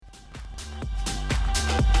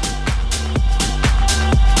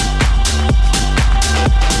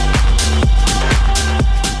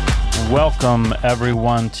Welcome,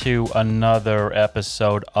 everyone, to another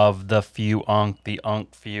episode of The Few Unk, the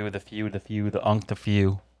Unk Few, the Few, the Few, the Unk, the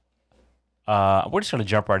Few. We're just going to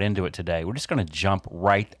jump right into it today. We're just going to jump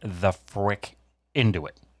right the frick into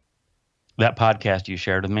it. That podcast you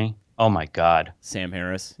shared with me, oh my God. Sam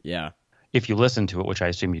Harris, yeah. If you listened to it, which I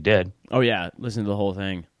assume you did. Oh, yeah, listen to the whole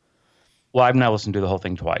thing. Well, I've now listened to the whole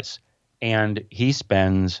thing twice. And he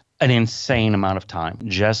spends an insane amount of time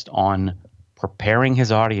just on preparing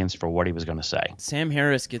his audience for what he was going to say. Sam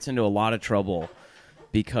Harris gets into a lot of trouble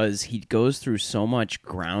because he goes through so much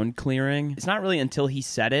ground clearing. It's not really until he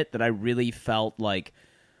said it that I really felt like,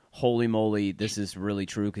 holy moly, this is really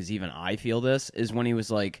true, because even I feel this, is when he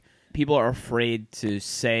was like, people are afraid to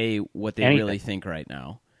say what they really think right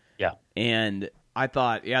now. Yeah. And I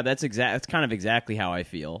thought, yeah, that's kind of exactly how I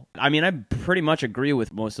feel. I mean, I pretty much agree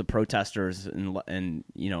with most of the protesters and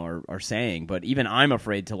you know are saying, but even I'm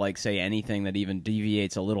afraid to like say anything that even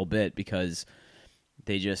deviates a little bit, because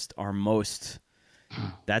they just are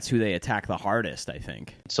that's who they attack the hardest, I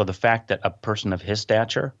think. So the fact that a person of his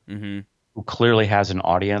stature, who clearly has an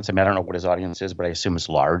audience, I mean, I don't know what his audience is, but I assume it's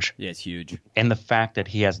large. Yeah, it's huge. And the fact that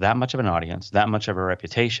he has that much of an audience, that much of a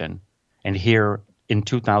reputation, and here in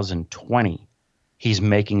 2020, he's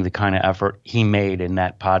making the kind of effort he made in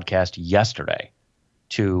that podcast yesterday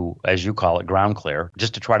to, as you call it, ground clear,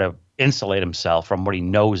 just to try to insulate himself from what he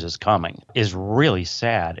knows is coming, is really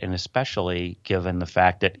sad. And especially given the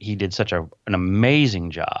fact that he did such an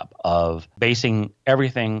amazing job of basing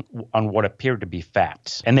everything on what appeared to be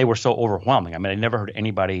facts. And they were so overwhelming. I mean, I never heard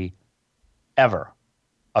anybody ever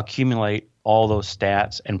accumulate all those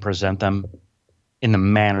stats and present them in the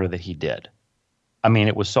manner that he did. I mean,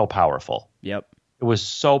 it was so powerful. Yep. It was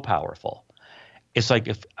so powerful. It's like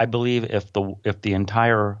if the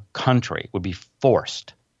entire country would be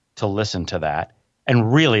forced to listen to that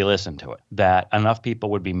and really listen to it, that enough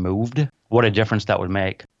people would be moved. What a difference that would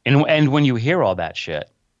make. And when you hear all that shit,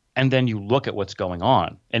 and then you look at what's going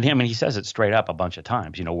on, and he says it straight up a bunch of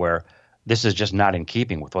times, you know, where this is just not in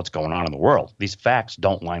keeping with what's going on in the world. These facts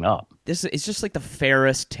don't line up. It's just like the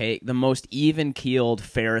fairest take, the most even-keeled,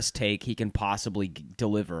 fairest take he can possibly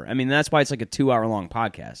deliver. I mean, that's why it's like a 2-hour-long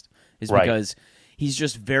podcast, is because he's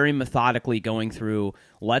just very methodically going through,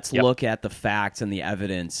 let's look at the facts and the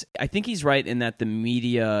evidence. I think he's right in that the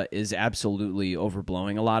media is absolutely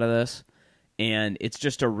overblowing a lot of this, and it's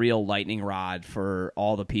just a real lightning rod for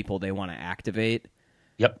all the people they want to activate.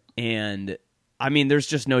 Yep. And I mean, there's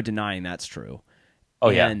just no denying that's true. Oh,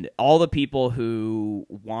 yeah. And all the people who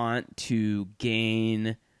want to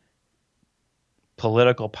gain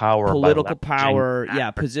political power,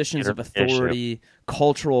 positions of authority,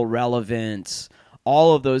 cultural relevance,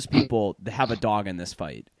 all of those people have a dog in this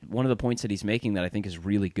fight. One of the points that he's making that I think is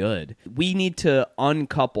really good, we need to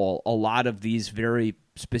uncouple a lot of these very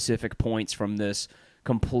specific points from this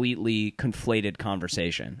completely conflated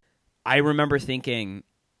conversation. I remember thinking,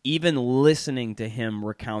 even listening to him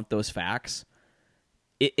recount those facts,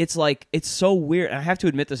 it's like, it's so weird. And I have to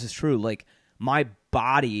admit this is true. Like, my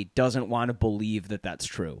body doesn't want to believe that that's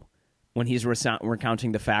true. When he's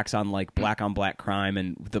recounting the facts on like black on black crime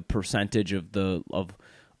and the percentage of the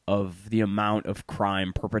amount of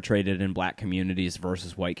crime perpetrated in black communities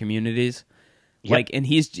versus white communities. Yep. Like, and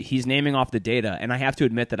he's naming off the data. And I have to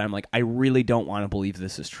admit that I'm like, I really don't want to believe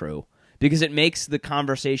this is true, because it makes the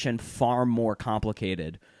conversation far more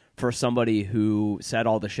complicated for somebody who said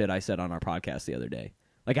all the shit I said on our podcast the other day.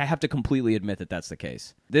 Like, I have to completely admit that that's the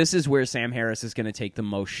case. This is where Sam Harris is going to take the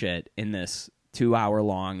most shit in this 2-hour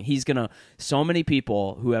long. So many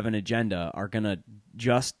people who have an agenda are going to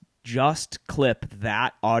just clip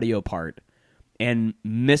that audio part and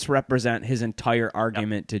misrepresent his entire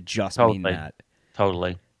argument to just mean that.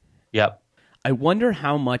 Totally. Yep. I wonder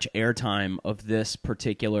how much airtime of this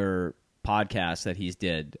particular podcast that he's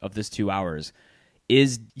did, of this 2 hours,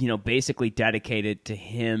 is, you know, basically dedicated to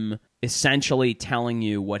him essentially telling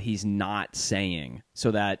you what he's not saying, so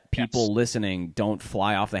that people listening don't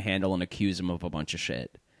fly off the handle and accuse him of a bunch of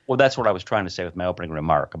shit. Well, that's what I was trying to say with my opening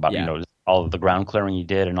remark about, you know, all of the ground clearing he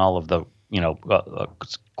did and all of the, you know,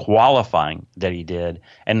 qualifying that he did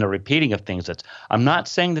and the repeating of things. I'm not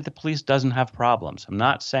saying that the police doesn't have problems. I'm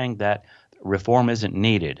not saying that reform isn't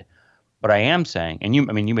needed, but I am saying, and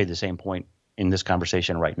you made the same point in this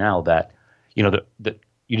conversation right now, that, you know, that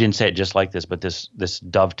you didn't say it just like this, but this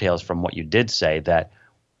dovetails from what you did say, that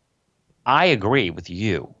I agree with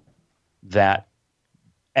you that,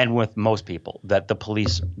 and with most people, that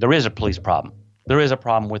there is a police problem. There is a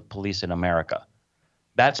problem with police in America.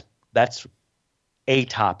 That's a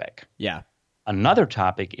topic. Yeah. Another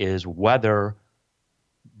topic is whether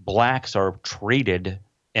blacks are treated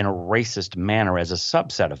in a racist manner as a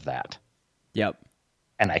subset of that. Yep.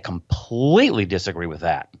 And I completely disagree with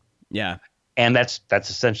that. Yeah. And that's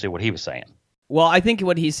essentially what he was saying. Well, I think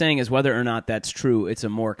what he's saying is whether or not that's true, it's a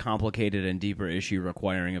more complicated and deeper issue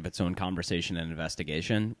requiring of its own conversation and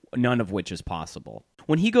investigation, none of which is possible.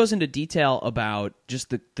 When he goes into detail about just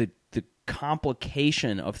the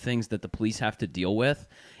complication of things that the police have to deal with,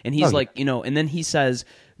 and he's and then he says,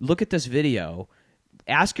 look at this video,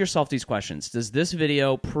 ask yourself these questions. Does this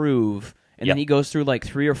video prove... And then he goes through like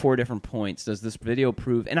 3 or 4 different points. Does this video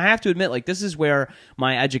prove? And I have to admit, like, this is where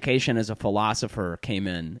my education as a philosopher came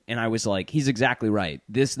in. And I was like, he's exactly right.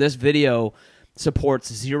 This video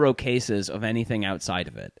supports 0 cases of anything outside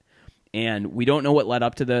of it. And we don't know what led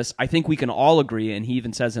up to this. I think we can all agree, and he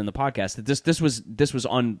even says in the podcast, that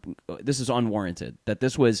this is unwarranted. That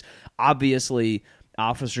this was obviously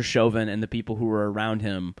Officer Chauvin and the people who were around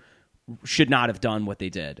him should not have done what they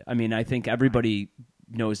did. I mean, I think everybody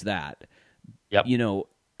knows that. Yep.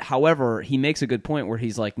 However, he makes a good point where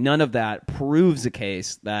he's like, none of that proves a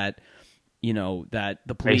case that, that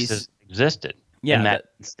the police existed in that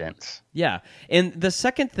instance. Yeah. And the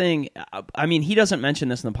second thing, I mean, he doesn't mention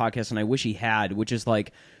this in the podcast, and I wish he had, which is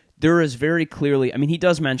like, there is very clearly, I mean, he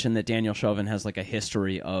does mention that Daniel Chauvin has like a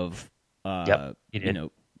history of,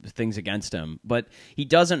 things against him, but he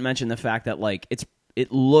doesn't mention the fact that like it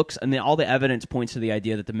looks, and all the evidence points to the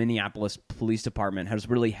idea that the Minneapolis Police Department has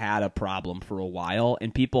really had a problem for a while,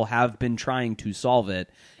 and people have been trying to solve it,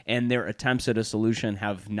 and their attempts at a solution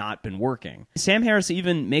have not been working. Sam Harris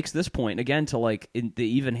even makes this point, again, to like in the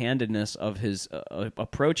even-handedness of his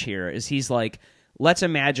approach here, is he's like, let's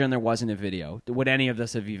imagine there wasn't a video. Would any of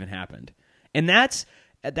this have even happened? And that's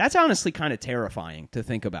honestly kind of terrifying to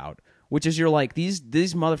think about. Which is, you're like, these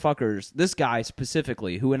motherfuckers, this guy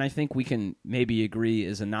specifically, who, and I think we can maybe agree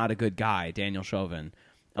is not a good guy, Daniel Chauvin,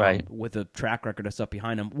 right, with a track record of stuff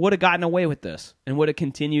behind him, would have gotten away with this and would have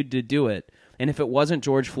continued to do it. And if it wasn't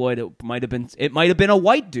George Floyd, it might have been a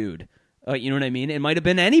white dude. You know what I mean? It might have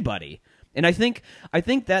been anybody. And I think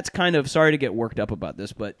that's kind of, sorry to get worked up about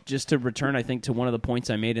this, but just to return, I think, to one of the points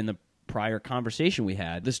I made in the prior conversation we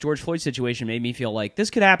had, this George Floyd situation made me feel like this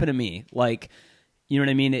could happen to me. Like, you know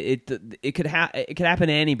what I mean? It could happen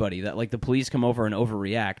to anybody, that like the police come over and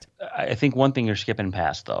overreact. I think one thing you're skipping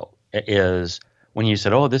past, though, is when you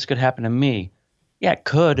said, oh, this could happen to me. Yeah, it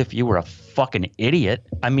could if you were a fucking idiot.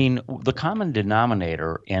 I mean, the common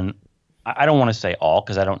denominator in, I don't want to say all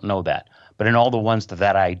because I don't know that, but in all the ones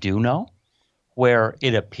that I do know, where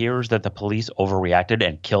it appears that the police overreacted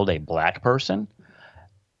and killed a black person,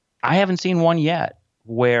 I haven't seen one yet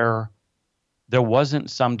where there wasn't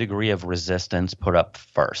some degree of resistance put up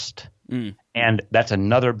first. And that's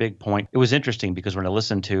another big point. It was interesting because when I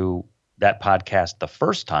listened to that podcast the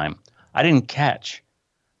first time, I didn't catch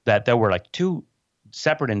that there were like 2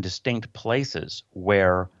 separate and distinct places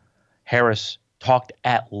where Harris talked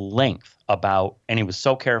at length about, and he was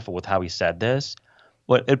so careful with how he said this,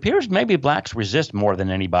 but it appears maybe blacks resist more than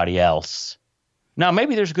anybody else. Now,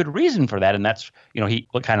 maybe there's a good reason for that, and that's, he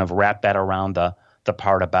kind of wrapped that around the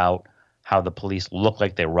part about how the police look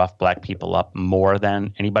like they rough black people up more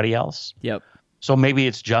than anybody else. Yep. So maybe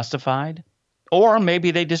it's justified, or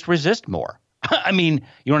maybe they just resist more. I mean,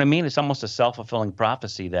 you know what I mean? It's almost a self-fulfilling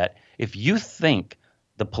prophecy that if you think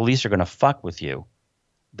the police are going to fuck with you,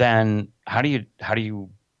 then how do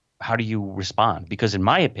you respond? Because in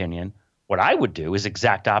my opinion, what I would do is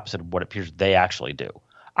exact opposite of what it appears they actually do.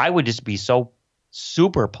 I would just be so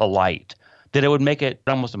super polite that it would make it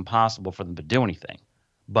almost impossible for them to do anything.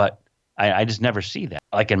 But I just never see that.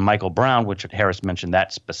 Like in Michael Brown, which Harris mentioned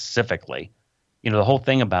that specifically, the whole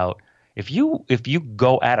thing about if you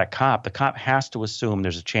go at a cop, the cop has to assume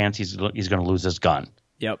there's a chance he's going to lose his gun.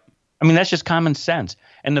 Yep. I mean, that's just common sense.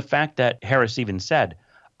 And the fact that Harris even said,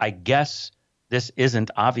 I guess this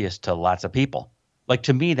isn't obvious to lots of people. Like,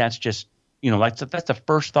 to me, that's just, that's the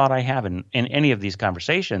first thought I have in any of these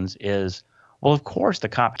conversations is, well, of course the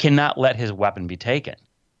cop cannot let his weapon be taken.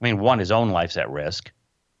 I mean, one, his own life's at risk.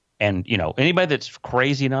 And, anybody that's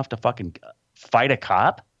crazy enough to fucking fight a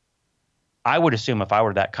cop, I would assume if I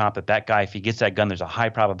were that cop, that guy, if he gets that gun, there's a high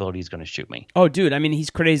probability he's going to shoot me. Oh, dude, I mean,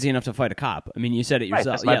 he's crazy enough to fight a cop. I mean, you said it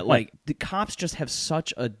yourself. Right, yeah, like, the cops just have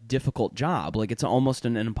such a difficult job. Like, it's almost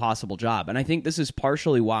an impossible job. And I think this is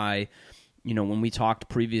partially why, when we talked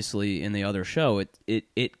previously in the other show,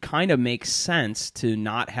 it kind of makes sense to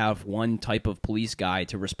not have one type of police guy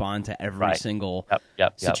to respond to every single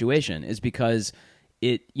situation, is because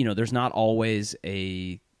there's not always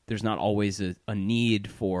a need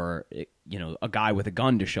for a guy with a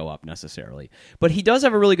gun to show up necessarily. But he does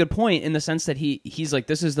have a really good point in the sense that he's like,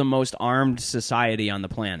 this is the most armed society on the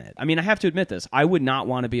planet. I mean, I have to admit this. I would not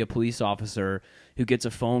want to be a police officer who gets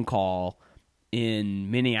a phone call in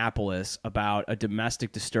Minneapolis about a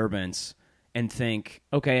domestic disturbance and think,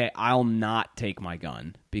 okay, I'll not take my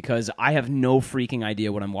gun because I have no freaking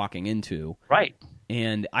idea what I'm walking into. Right.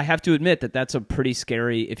 And I have to admit that that's a pretty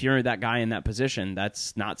scary, if you're that guy in that position,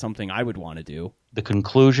 that's not something I would want to do. The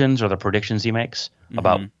conclusions or the predictions he makes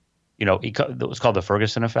about, it was called the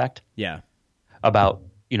Ferguson effect. Yeah. About,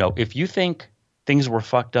 if you think things were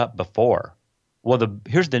fucked up before, well,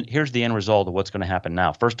 here's the end result of what's going to happen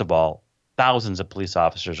now. First of all, thousands of police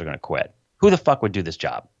officers are going to quit. Who the fuck would do this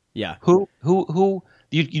job? Yeah. Who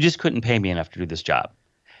you just couldn't pay me enough to do this job.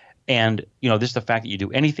 And, just the fact that you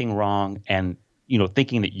do anything wrong and,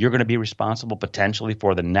 thinking that you're going to be responsible potentially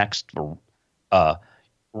for the next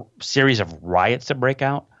series of riots that break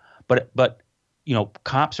out. But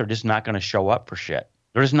cops are just not going to show up for shit.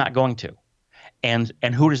 They're just not going to. And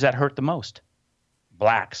who does that hurt the most?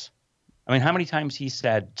 Blacks. I mean, how many times he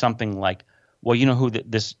said something like, well, you know who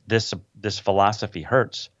this philosophy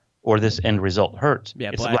hurts or this end result hurts?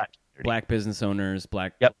 Yeah, it's black business owners,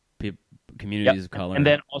 black communities of color. And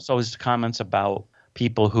then also his comments about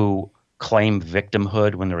people who claim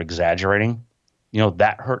victimhood when they're exaggerating.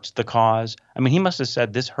 That hurts the cause. I mean, he must have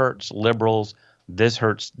said this hurts liberals, this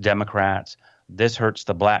hurts Democrats, this hurts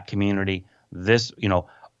the black community.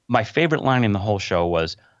 My favorite line in the whole show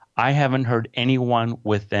was, I haven't heard anyone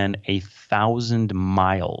within 1,000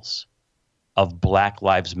 miles of Black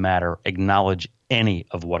Lives Matter acknowledge any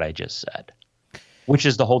of what I just said, which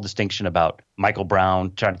is the whole distinction about Michael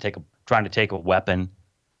Brown trying to take a weapon,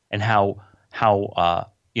 and how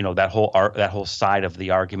that whole side of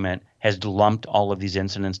the argument has lumped all of these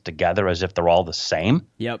incidents together as if they're all the same.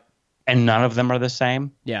 Yep. And none of them are the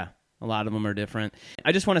same. Yeah. A lot of them are different.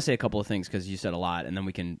 I just want to say a couple of things because you said a lot, and then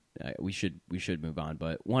we should move on.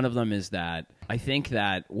 But one of them is that I think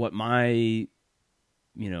that what my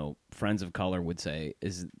friends of color would say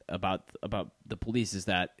is about the police is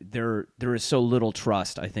that there is so little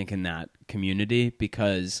trust, I think, in that community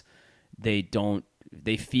because they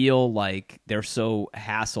feel like they're so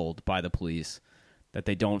hassled by the police that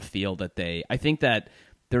they don't feel that I think that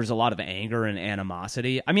there's a lot of anger and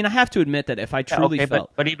animosity. I mean, I have to admit that if I truly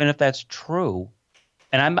felt, but even if that's true,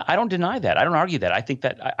 and I don't deny that, I don't argue that. I think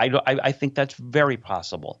that I think that's very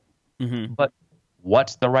possible. Mm-hmm. But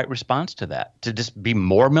what's the right response to that? To just be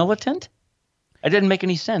more militant? It didn't make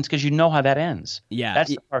any sense because you know how that ends. Yeah,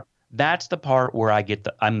 that's the part where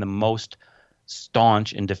I'm the most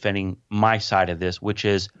staunch in defending my side of this, which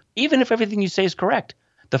is even if everything you say is correct,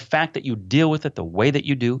 the fact that you deal with it the way that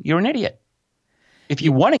you do, you're an idiot. If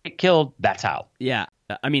you want to get killed, that's how. Yeah.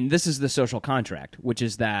 I mean, this is the social contract, which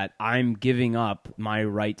is that I'm giving up my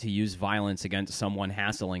right to use violence against someone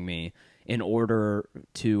hassling me in order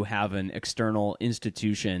to have an external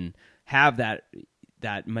institution have that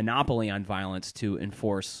monopoly on violence to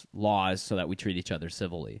enforce laws so that we treat each other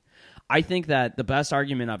civilly. I think that the best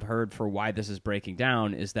argument I've heard for why this is breaking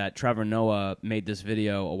down is that Trevor Noah made this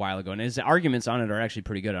video a while ago, and his arguments on it are actually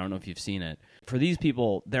pretty good. I don't know if you've seen it. For these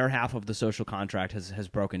people, their half of the social contract has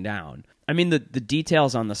broken down. I mean, the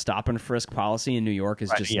details on the stop and frisk policy in New York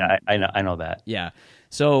is just... Yeah, I know that. Yeah.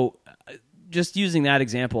 So just using that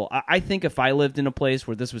example, I think if I lived in a place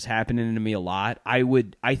where this was happening to me a lot,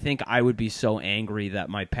 I think I would be so angry that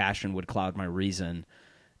my passion would cloud my reason.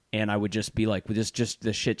 And I would just be like, this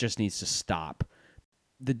shit just needs to stop.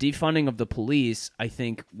 The defunding of the police, I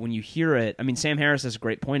think when you hear it, I mean, Sam Harris has a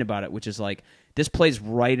great point about it, which is like, this plays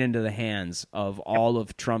right into the hands of all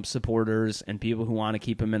of Trump's supporters and people who want to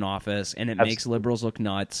keep him in office, and it makes liberals look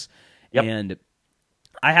nuts. Yep. And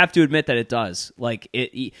I have to admit that it does. Like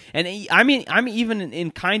I mean, I'm even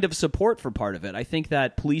in kind of support for part of it. I think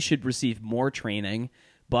that police should receive more training,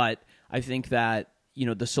 but I think that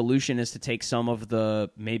the solution is to take some of the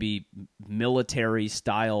maybe military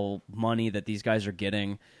style money that these guys are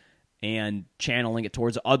getting and channeling it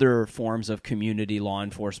towards other forms of community law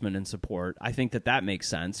enforcement and support. I think that makes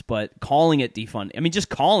sense, but calling it defunding, I mean, just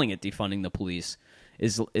calling it defunding the police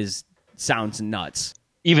sounds nuts.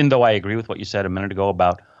 Even though I agree with what you said a minute ago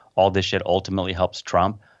about all this shit ultimately helps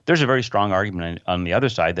Trump, there's a very strong argument on the other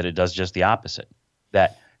side that it does just the opposite.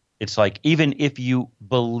 That it's like, even if you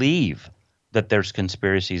believe that there's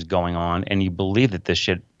conspiracies going on and you believe that this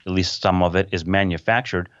shit, at least some of it, is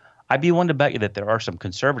manufactured, I'd be one to bet you that there are some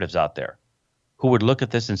conservatives out there who would look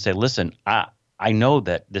at this and say, listen, I know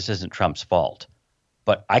that this isn't Trump's fault,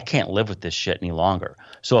 but I can't live with this shit any longer.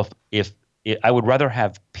 So if I would rather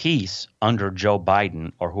have peace under Joe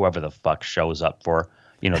Biden or whoever the fuck shows up for,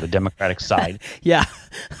 the Democratic side. Yeah.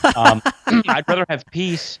 I'd rather have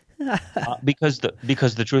peace because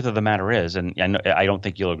the truth of the matter is, and I don't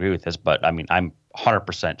think you'll agree with this, but I mean, I'm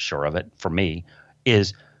 100% sure of it for me,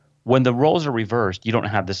 is when the roles are reversed, you don't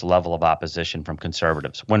have this level of opposition from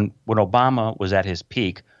conservatives. When Obama was at his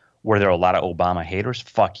peak, were there a lot of Obama haters?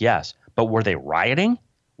 Fuck yes. But were they rioting?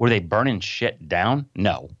 Were they burning shit down?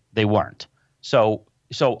 No, they weren't. So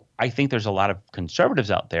I think there's a lot of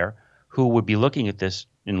conservatives out there who would be looking at this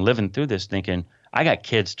and living through this thinking, I got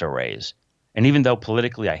kids to raise. And even though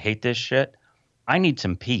politically I hate this shit, I need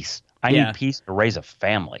some peace. I need peace to raise a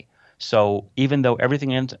family. So even though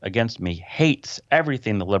everything against me hates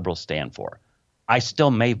everything the liberals stand for, I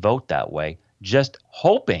still may vote that way, just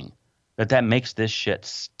hoping that makes this shit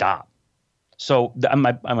stop. So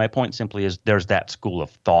my point simply is there's that school of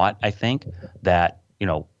thought, I think, that,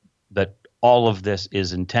 that all of this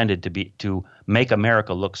is intended to make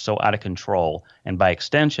America look so out of control. And by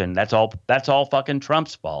extension, that's all fucking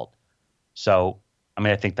Trump's fault. So,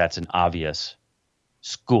 I think that's an obvious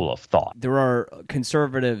school of thought. There are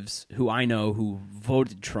conservatives who I know who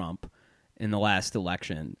voted Trump in the last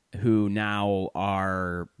election who now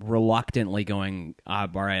are reluctantly going, all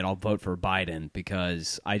right, I'll vote for Biden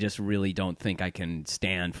because I just really don't think I can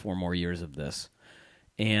stand 4 more years of this.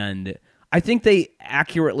 And I think they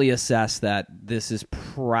accurately assess that this is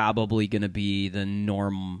probably going to be the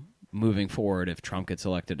norm moving forward if Trump gets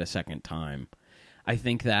elected a second time. I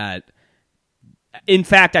think that, in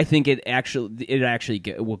fact, I think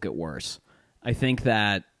it will get worse. I think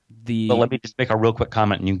that But let me just make a real quick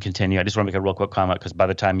comment and you can continue. I just want to make a real quick comment because by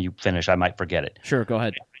the time you finish, I might forget it. Sure, go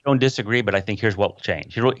ahead. I don't disagree, but I think here's what will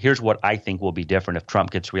change. Here's what I think will be different if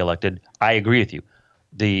Trump gets reelected. I agree with you.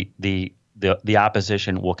 The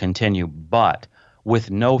opposition will continue, but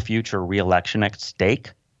with no future reelection at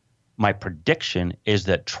stake, my prediction is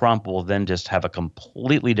that Trump will then just have a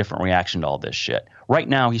completely different reaction to all this shit. Right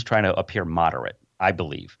now, he's trying to appear moderate, I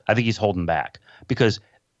believe. I think he's holding back because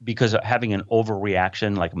having an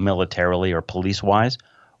overreaction, like militarily or police-wise,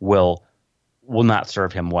 will not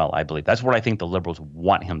serve him well, I believe. That's what I think the liberals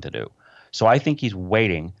want him to do. So I think he's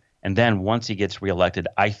waiting, and then once he gets reelected,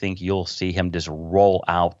 I think you'll see him just roll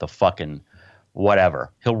out the fucking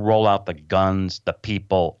whatever. He'll roll out the guns, the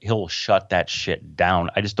people. He'll shut that shit down.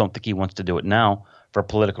 I just don't think he wants to do it now for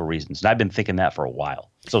political reasons. And I've been thinking that for a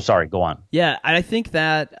while. So sorry, go on. Yeah, I think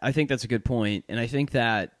that's a good point, and I think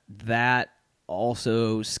that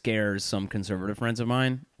also scares some conservative friends of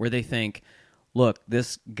mine where they think, look,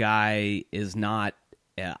 this guy is not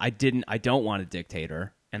I don't want a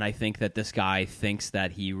dictator, and I think that this guy thinks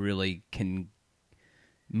that he really can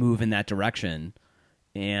move in that direction.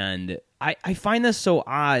 And I find this so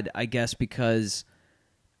odd, I guess, because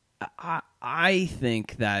I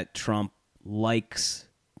think that Trump likes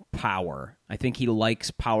power. I think he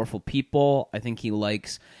likes powerful people. I think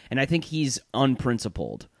he's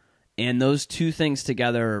unprincipled. And those two things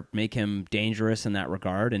together make him dangerous in that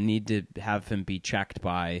regard and need to have him be checked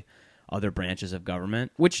by other branches of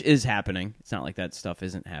government, which is happening. It's not like that stuff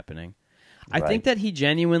isn't happening. Right. I think that he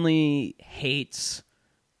genuinely hates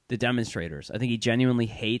the demonstrators. I think he genuinely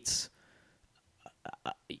hates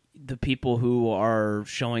the people who are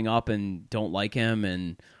showing up and don't like him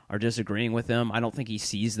and are disagreeing with him. I don't think he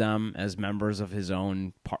sees them as members of his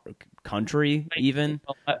own country, even.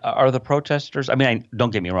 Are the protesters?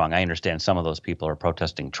 Don't get me wrong. I understand some of those people are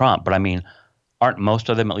protesting Trump, but aren't most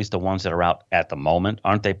of them, at least the ones that are out at the moment,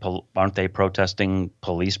 aren't they protesting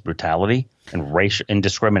police brutality and racial and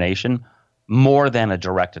discrimination more than a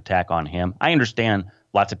direct attack on him? I understand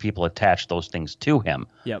lots of people attach those things to him,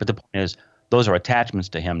 but the point is those are attachments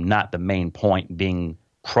to him, not the main point being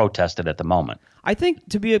protested at the moment. I think,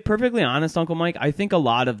 to be perfectly honest, Uncle Mike, I think a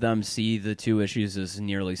lot of them see the two issues as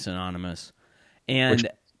nearly synonymous, and which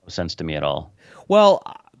makes no sense to me at all. Well,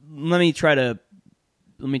 let me try to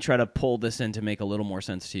pull this in to make a little more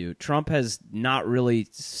sense to you. Trump has not really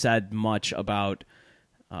said much about.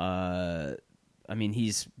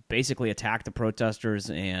 He's basically attacked the protesters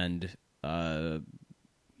and,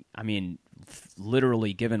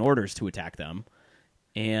 literally given orders to attack them,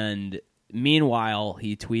 and meanwhile,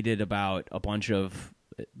 he tweeted about a bunch of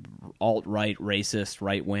alt-right, racist,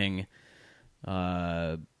 right-wing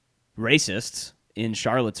racists in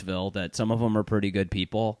Charlottesville, that some of them are pretty good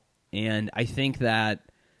people. And I think that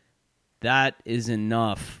is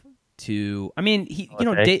enough to...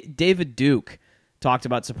 David Duke talked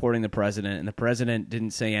about supporting the president, and the president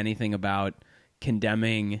didn't say anything about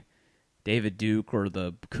condemning David Duke or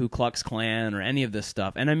the Ku Klux Klan or any of this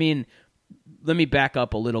stuff. And let me back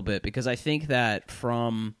up a little bit, because I think that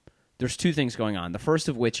there's two things going on. The first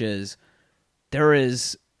of which is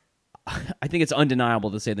I think it's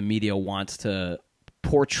undeniable to say the media wants to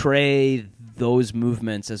portray those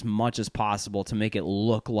movements as much as possible to make it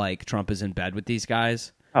look like Trump is in bed with these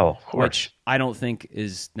guys. Oh, of course. Which I don't think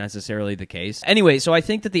is necessarily the case. Anyway, so I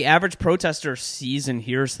think that the average protester sees and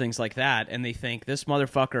hears things like that, and they think this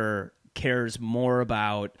motherfucker cares more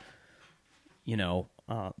about,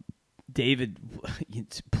 David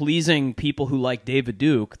pleasing people who like David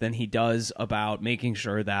Duke than he does about making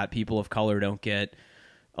sure that people of color don't get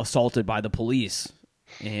assaulted by the police.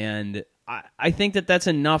 And I think that that's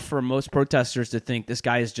enough for most protesters to think this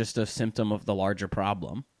guy is just a symptom of the larger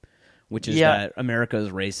problem, which is that America is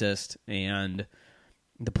racist and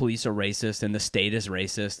the police are racist and the state is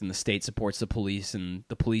racist and the state supports the police and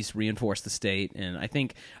the police reinforce the state. And I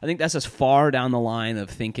think that's as far down the line of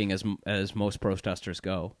thinking as most protesters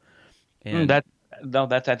go. And I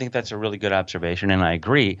think that's a really good observation, and I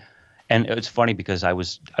agree. And it's funny because I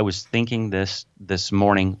was thinking this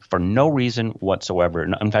morning for no reason whatsoever.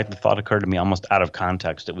 In fact, the thought occurred to me almost out of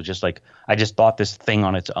context. It was just like I just thought this thing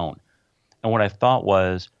on its own. And what I thought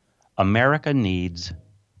was America needs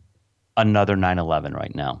another 9/11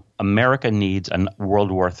 right now. America needs a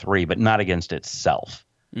World War III, but not against itself,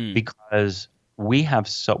 because we've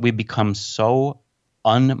become so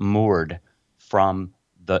unmoored from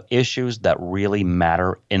the issues that really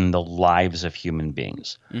matter in the lives of human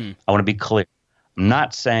beings. I want to be clear. I'm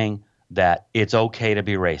not saying that it's okay to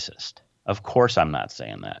be racist. Of course I'm not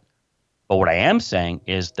saying that. But what I am saying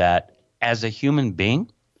is that as a human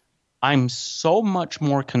being, I'm so much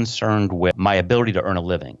more concerned with my ability to earn a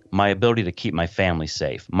living, my ability to keep my family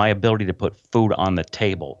safe, my ability to put food on the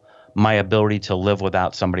table, my ability to live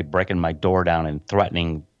without somebody breaking my door down and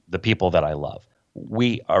threatening the people that I love.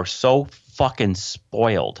 We are so fucking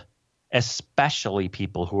spoiled, especially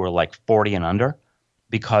people who are like 40 and under,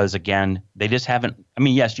 because again, they just haven't. I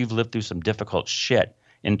mean, yes, you've lived through some difficult shit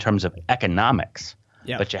in terms of economics,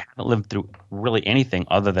 but you haven't lived through really anything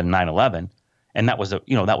other than 9/11. And that was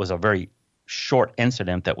a very short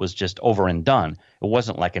incident that was just over and done. It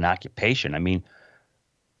wasn't like an occupation. I mean,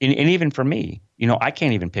 and even for me, I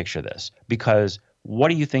can't even picture this, because what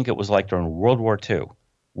do you think it was like during World War II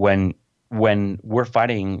when we're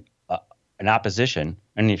fighting an opposition?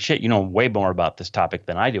 And shit, way more about this topic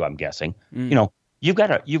than I do, I'm guessing. You've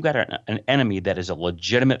got an enemy that is a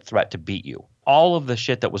legitimate threat to beat you. All of the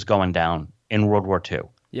shit that was going down in World War II.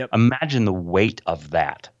 Yep. Imagine the weight of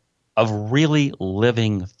that, of really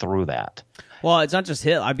living through that. Well, it's not just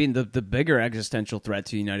hit. I mean, the bigger existential threat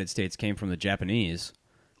to the United States came from the Japanese.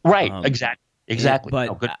 Right. Exactly.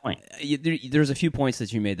 But good point. There's a few points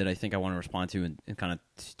that you made that I think I want to respond to in kind of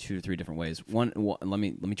 2 or 3 different ways. One, let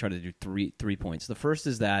me try to do three points. The first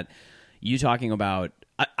is that you talking about.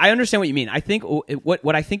 I understand what you mean. I think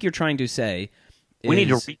what I think you're trying to say. We need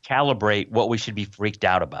to recalibrate what we should be freaked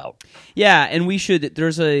out about. Yeah, and we should.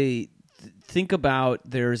 There's a speech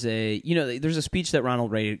that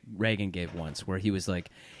Ronald Reagan gave once where he was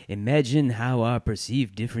like, "Imagine how our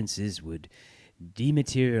perceived differences would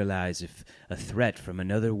dematerialize if a threat from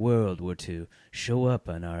another world were to show up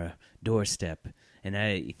on our doorstep. And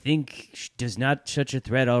I think, does not such a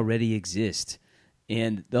threat already exist?"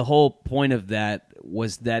 And the whole point of that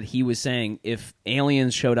was that he was saying if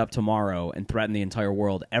aliens showed up tomorrow and threatened the entire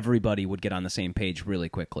world, everybody would get on the same page really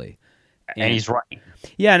quickly. And he's right.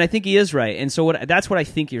 Yeah, and I think he is right. And so that's what I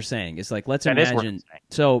think you're saying is like, let's imagine.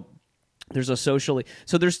 So there's a socially.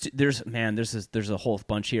 So there's a whole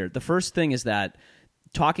bunch here. The first thing is that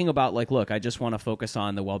talking about like, look, I just want to focus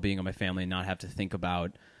on the well-being of my family and not have to think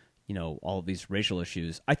about, all of these racial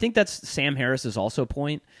issues. I think that's Sam Harris's also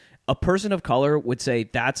point. A person of color would say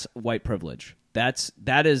that's white privilege.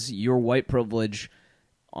 That is your white privilege.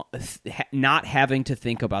 Not having to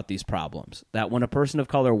think about these problems. That when a person of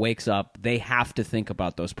color wakes up, they have to think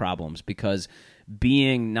about those problems because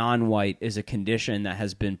being non-white is a condition that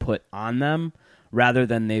has been put on them rather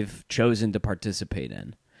than they've chosen to participate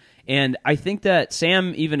in. And I think that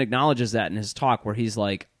Sam even acknowledges that in his talk where he's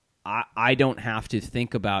like, I don't have to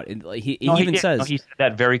think about it. He says... he said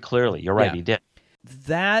that very clearly. You're right, he did.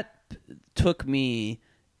 That took me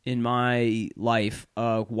in my life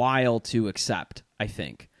a while to accept, I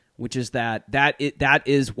think, which is that's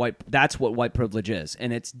what white privilege is.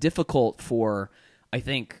 And it's difficult for, I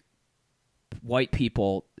think, white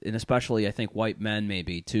people, and especially I think white men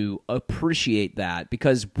maybe, to appreciate that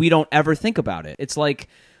because we don't ever think about it. It's like,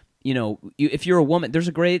 if you're a woman, there's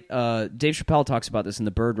a great, Dave Chappelle talks about this in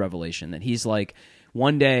The Bird Revelation, that he's like,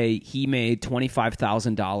 one day he made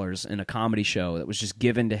 $25,000 in a comedy show that was just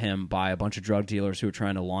given to him by a bunch of drug dealers who were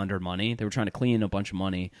trying to launder money. They were trying to clean a bunch of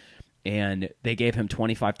money. And they gave him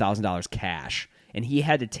 $25,000 cash. And he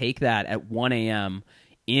had to take that at 1 a.m.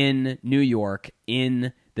 in New York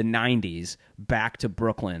in the 90s back to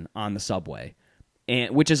Brooklyn on the subway.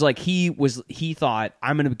 And which is like he thought,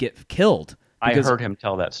 I'm going to get killed I heard him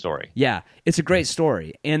tell that story. Yeah, it's a great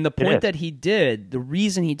story. And the point that he did, the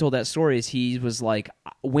reason he told that story is he was like,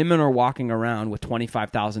 women are walking around with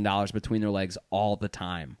 $25,000 between their legs all the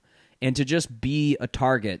time. And to just be a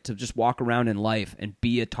target, to just walk around in life and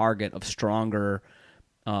be a target of stronger,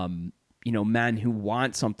 men who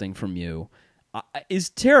want something from you, is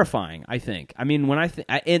terrifying. I think. I mean, when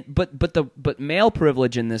but male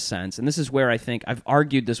privilege in this sense, and this is where I think I've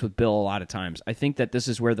argued this with Bill a lot of times. I think that this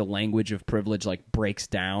is where the language of privilege like breaks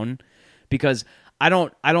down, because I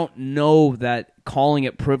don't know that calling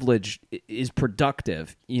it privilege is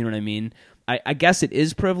productive. You know what I mean? I guess it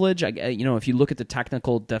is privilege. If you look at the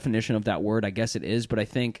technical definition of that word, I guess it is. But I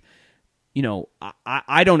think,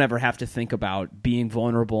 I don't ever have to think about being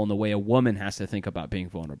vulnerable in the way a woman has to think about being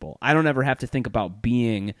vulnerable. I don't ever have to think about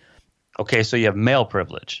being. Okay, so you have male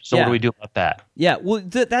privilege. So what do we do about that? Yeah, well,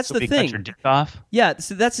 that's the thing. Cut your dick off? Yeah,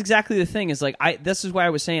 so that's exactly the thing. Is like this is why I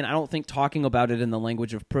was saying I don't think talking about it in the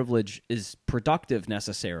language of privilege is productive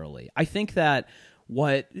necessarily. I think that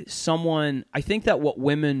what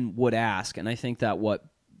women would ask, and I think that what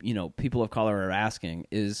people of color are asking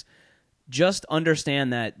is, just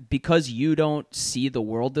understand that because you don't see the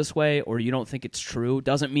world this way or you don't think it's true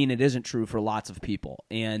doesn't mean it isn't true for lots of people.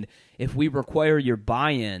 And if we require your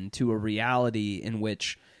buy-in to a reality in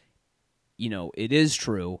which, it is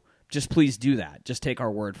true, just please do that. Just take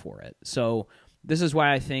our word for it. So this is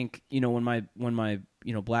why I think, when my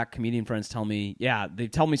black comedian friends tell me, they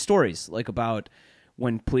tell me stories like about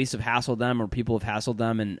when police have hassled them or people have hassled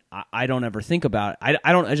them, and I don't ever think about it.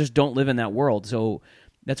 I just don't live in that world. So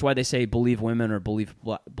that's why they say believe women or believe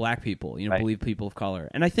black people, right. Believe people of color.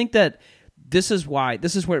 And I think that this is where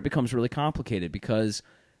it becomes really complicated, because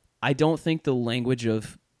I don't think the language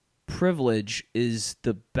of privilege is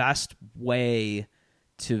the best way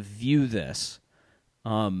to view this.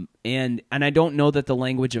 And I don't know that the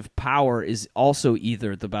language of power is also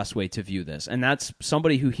either the best way to view this. And that's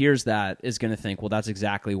somebody who hears that is going to think, well, that's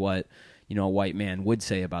exactly what, a white man would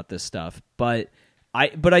say about this stuff. But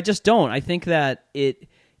I just don't. I think that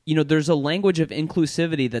there's a language of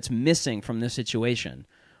inclusivity that's missing from this situation,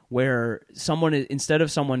 where instead of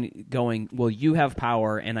someone going, well, you have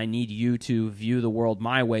power and I need you to view the world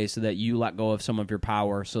my way so that you let go of some of your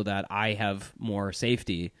power so that I have more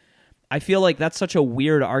safety. I feel like that's such a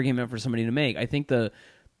weird argument for somebody to make. I think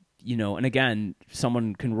and again,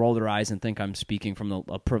 someone can roll their eyes and think I'm speaking from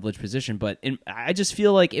a privileged position, but I just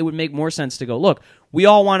feel like it would make more sense to go, look, we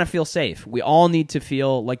all want to feel safe. We all need to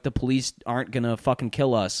feel like the police aren't going to fucking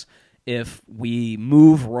kill us if we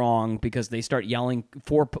move wrong because they start yelling,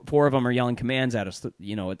 four of them are yelling commands at us,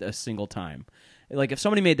 at a single time. Like if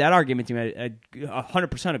somebody made that argument to me, I'd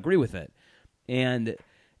 100% agree with it. And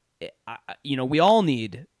we all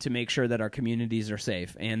need to make sure that our communities are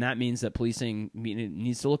safe, and that means that policing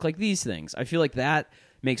needs to look like these things. I feel like that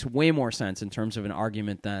makes way more sense in terms of an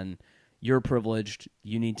argument than you're privileged,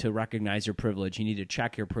 you need to recognize your privilege, you need to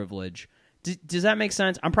check your privilege. Does that make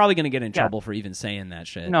sense? I'm probably going to get in trouble for even saying that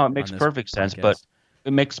shit. No, it makes perfect sense, but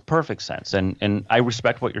it makes perfect sense, and I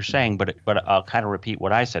respect what you're saying, but I'll kind of repeat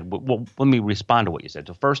what I said. Well, let me respond to what you said.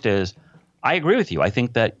 The first is, I agree with you. I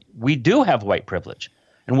think that we do have white privilege.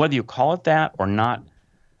 And whether you call it that or not,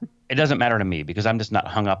 it doesn't matter to me, because I'm just not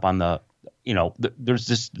hung up on there's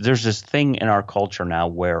this thing in our culture now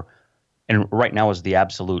where, and right now is the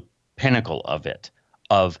absolute pinnacle of it,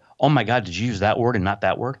 of, oh my God, did you use that word and not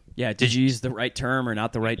that word? Yeah, did you use the right term or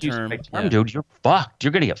not the right term? Yeah. Dude, you're fucked.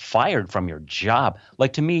 You're going to get fired from your job.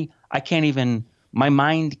 Like, to me, my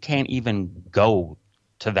mind can't even go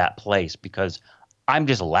to that place, because I'm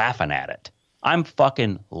just laughing at it. I'm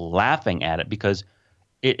fucking laughing at it, because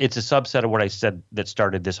it's a subset of what I said that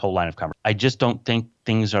started this whole line of conversation. I just don't think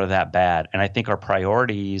things are that bad. And I think our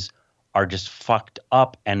priorities are just fucked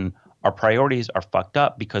up. And our priorities are fucked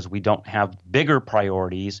up because we don't have bigger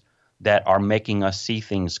priorities that are making us see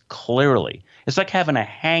things clearly. It's like having a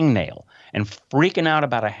hangnail and freaking out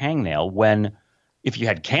about a hangnail when, if you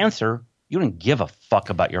had cancer, you didn't give a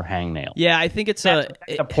fuck about your hangnail. Yeah, I think it's a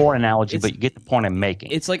poor analogy, but you get the point I'm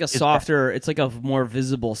making. It's like it's like a more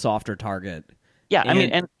visible, softer target. Yeah, I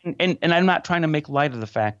mean, and I'm not trying to make light of the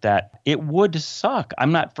fact that it would suck.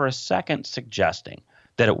 I'm not for a second suggesting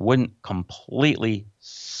that it wouldn't completely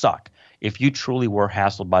suck if you truly were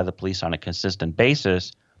hassled by the police on a consistent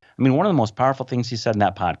basis. I mean, one of the most powerful things he said in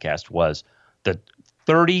that podcast was the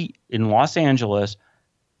 30 in Los Angeles,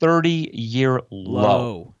 30-year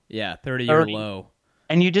low. Yeah, 30-year low.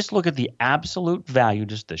 And you just look at the absolute value,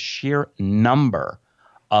 just the sheer number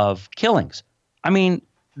of killings. I mean,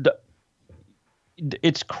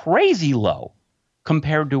 it's crazy low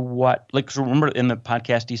compared to what, like, remember in the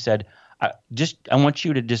podcast he said, I want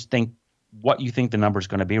you to just think what you think the number is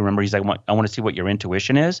going to be. Remember, he's like, I want to see what your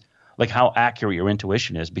intuition is, like how accurate your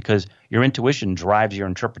intuition is, because your intuition drives your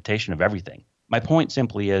interpretation of everything. My point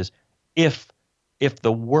simply is, if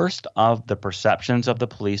the worst of the perceptions of the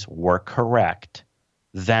police were correct,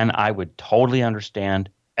 then I would totally understand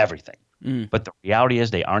everything. But the reality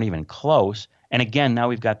is they aren't even close. And again, now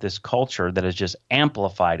we've got this culture that has just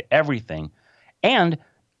amplified everything. And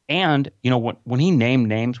when he named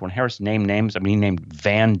names, when Harris named names, I mean, he named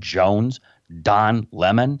Van Jones, Don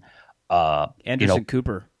Lemon, Anderson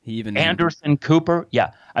Cooper. He even named Anderson Cooper.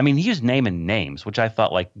 Yeah. I mean, he's naming names, which I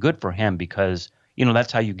thought, like, good for him, because,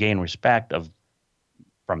 that's how you gain respect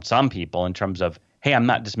from some people in terms of, hey, I'm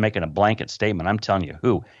not just making a blanket statement. I'm telling you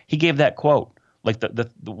who. He gave that quote. Like the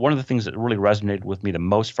one of the things that really resonated with me the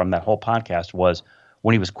most from that whole podcast was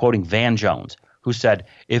when he was quoting Van Jones, who said,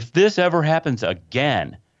 "If this ever happens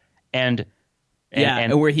again," and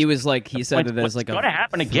where he was like, he said it as like, it's going to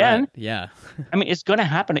happen again. Yeah. I mean, it's going to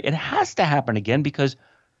happen. It has to happen again because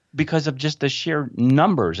of just the sheer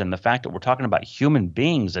numbers and the fact that we're talking about human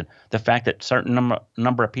beings and the fact that certain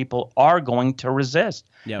number of people are going to resist.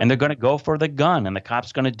 Yep. And they're going to go for the gun, and the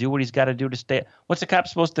cop's going to do what he's got to do to stay. What's the cop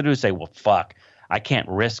supposed to do? Say, well, fuck, I can't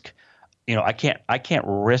risk, I can't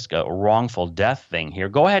risk a wrongful death thing here.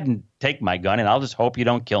 Go ahead and take my gun, and I'll just hope you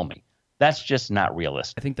don't kill me. That's just not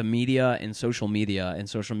realistic. I think the media and social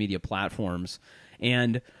media platforms,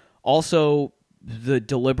 and also the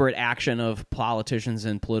deliberate action of politicians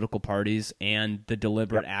and political parties and the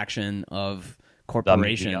deliberate action of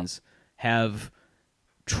corporations have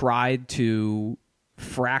tried to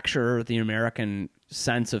fracture the American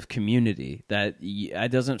sense of community. That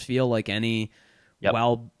it doesn't feel like any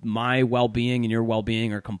my well-being and your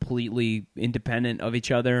well-being are completely independent of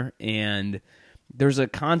each other, and there's a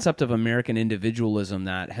concept of American individualism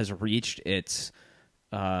that has reached its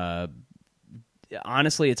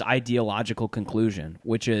honestly, its ideological conclusion,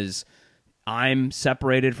 which is I'm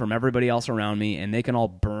separated from everybody else around me, and they can all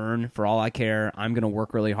burn for all I care. I'm going to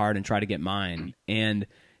work really hard and try to get mine. And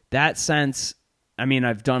that sense, I mean,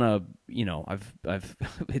 I've done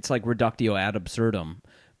it's like reductio ad absurdum,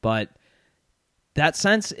 but that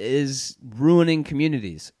sense is ruining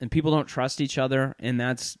communities, and people don't trust each other, and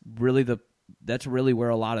that's really where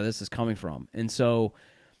a lot of this is coming from. And so,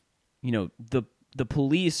 the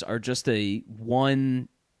police are just a one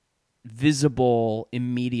visible,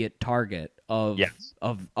 immediate target of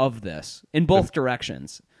this in both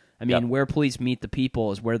directions. I mean, where police meet the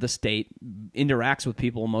people is where the state interacts with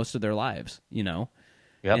people most of their lives,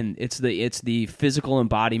 and it's the physical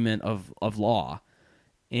embodiment of law.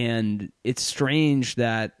 And it's strange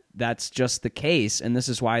that that's just the case, and this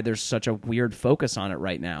is why there's such a weird focus on it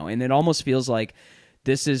right now. And it almost feels like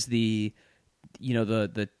this is the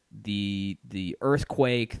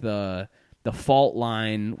earthquake, the fault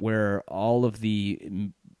line where all of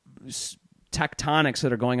the tectonics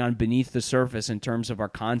that are going on beneath the surface in terms of our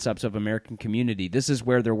concepts of American community. This is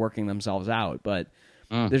where they're working themselves out. But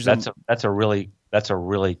that's a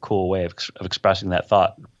really cool way of expressing that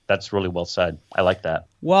thought. That's really well said. I like that.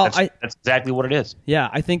 Well, that's exactly what it is. Yeah,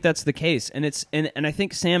 I think that's the case, and I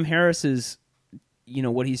think Sam Harris is,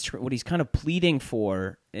 what he's kind of pleading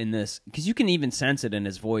for in this, because you can even sense it in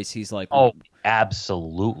his voice. He's like, oh,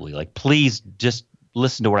 absolutely. Like, please just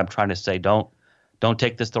listen to what I'm trying to say. Don't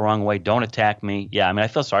take this the wrong way. Don't attack me. Yeah, I mean, I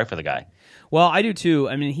feel sorry for the guy. Well, I do too.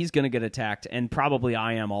 I mean, he's going to get attacked, and probably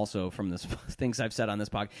I am also from this things I've said on this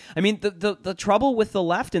podcast. I mean, the trouble with the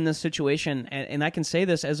left in this situation, and I can say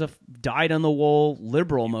this as a dyed-on-the-wool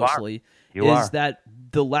liberal mostly, is that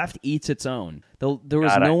the left eats its own. There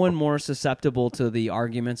was no one more susceptible to the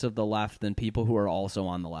arguments of the left than people who are also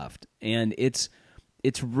on the left, and it's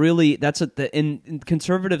really and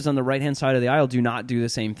conservatives on the right-hand side of the aisle do not do the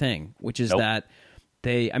same thing, which is that.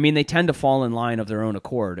 They tend to fall in line of their own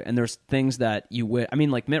accord, and there's things that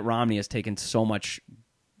like Mitt Romney has taken so much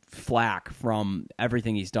flack from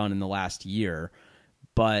everything he's done in the last year,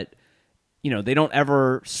 but they don't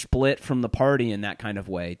ever split from the party in that kind of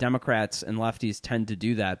way. Democrats and lefties tend to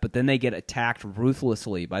do that, but then they get attacked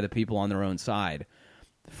ruthlessly by the people on their own side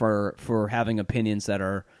for having opinions that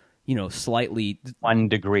are slightly 1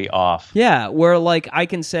 degree off. Yeah, where like I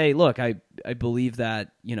can say, look, I believe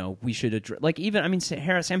that we should address. Like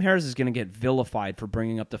Sam Harris is going to get vilified for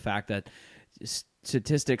bringing up the fact that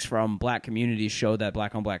statistics from black communities show that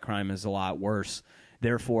black on black crime is a lot worse.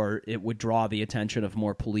 Therefore, it would draw the attention of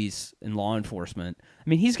more police and law enforcement. I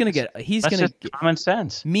mean, he's going to get common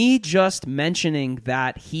sense. Me just mentioning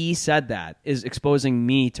that he said that is exposing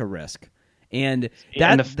me to risk, and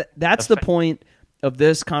that's the point of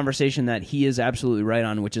this conversation that he is absolutely right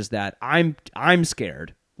on, which is that I'm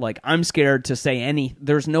scared. Like, I'm scared to say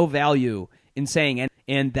there's no value in saying any,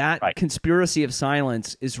 and that conspiracy of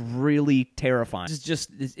silence is really terrifying.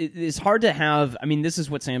 It's hard to have, I mean, this is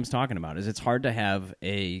what Sam's talking about, is it's hard to have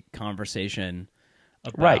a conversation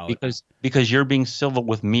about... Right, because you're being civil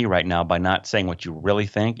with me right now by not saying what you really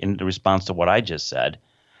think in response to what I just said.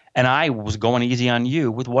 And I was going easy on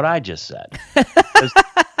you with what I just said. Because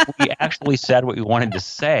we actually said what we wanted to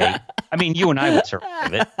say. I mean, you and I would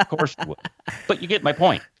survive it. Of course we would. But you get my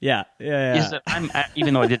point. Yeah. Is that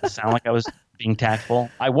even though it didn't sound like I was being tactful,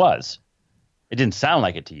 I was. It didn't sound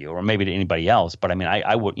like it to you or maybe to anybody else. But I mean,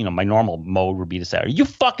 I would, my normal mode would be to say, are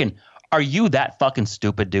you that fucking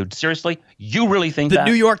stupid, dude? Seriously? You really think that?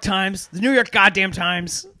 The New York goddamn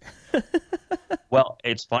Times. Well,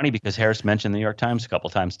 it's funny because Harris mentioned the New York Times a couple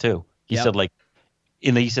times too. He said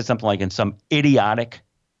he said something like in some idiotic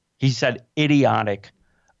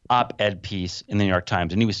op-ed piece in the New York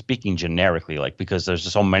Times, and he was speaking generically, because there's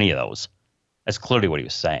just so many of those. That's clearly what he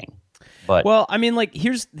was saying. But well, I mean,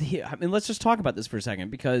 let's just talk about this for a second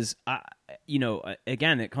because,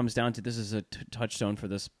 again, it comes down to this is a touchstone for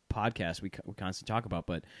this podcast we constantly talk about,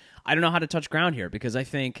 but I don't know how to touch ground here because I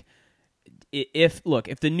think if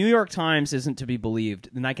the New York Times isn't to be believed,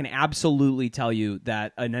 then I can absolutely tell you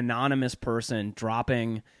that an anonymous person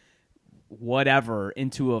dropping whatever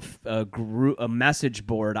into a message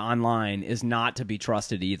board online is not to be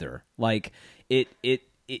trusted either. Like it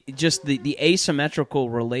just the asymmetrical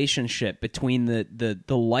relationship between the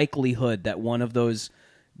likelihood that one of those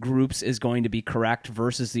groups is going to be correct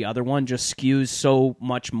versus the other one just skews so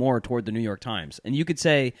much more toward the New York Times. And you could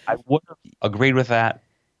say I would have agreed with that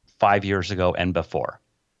 5 years ago and before.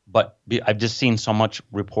 But I've just seen so much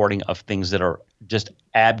reporting of things that are just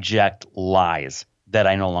abject lies that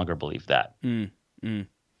I no longer believe that.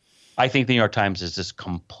 I think the New York Times is just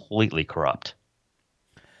completely corrupt.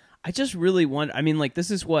 I just really want, I mean,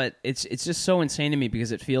 this is what, it's just so insane to me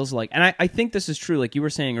because it feels like, and I think this is true, like you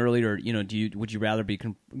were saying earlier, would you rather be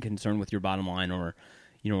concerned with your bottom line or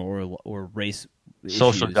race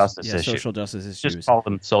social issues? Justice issues. Social justice issues. Just call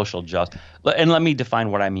them social justice. And let me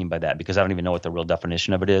define what I mean by that because I don't even know what the real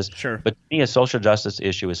definition of it is. Sure. But to me, a social justice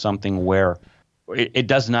issue is something where it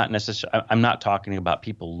does not necessarily, I'm not talking about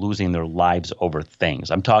people losing their lives over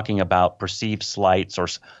things. I'm talking about perceived slights or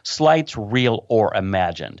slights real or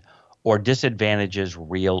imagined or disadvantages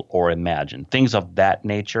real or imagined, things of that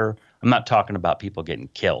nature. I'm not talking about people getting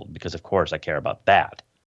killed because, of course, I care about that.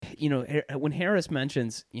 When Harris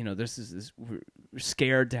mentions, this we're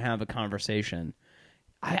scared to have a conversation,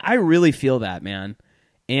 I really feel that, man.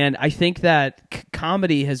 And I think that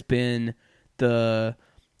comedy has been the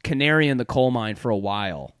canary in the coal mine for a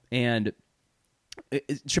while. And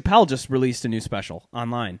Chappelle just released a new special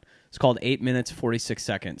online. It's called 8 minutes, 46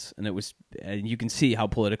 seconds. And you can see how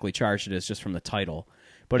politically charged it is just from the title.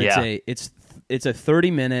 But it's a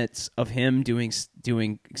 30 minutes of him doing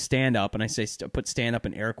stand up, and I say put stand up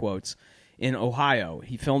in air quotes, in Ohio.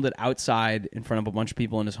 He filmed it outside in front of a bunch of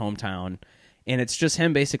people in his hometown, and it's just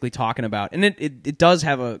him basically talking about. And it does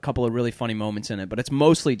have a couple of really funny moments in it, but it's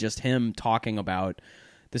mostly just him talking about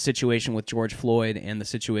the situation with George Floyd and the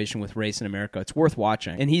situation with race in America. It's worth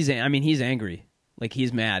watching, and he's angry, like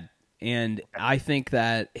he's mad, and I think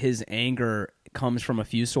that his anger comes from a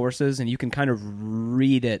few sources, and you can kind of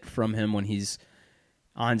read it from him when he's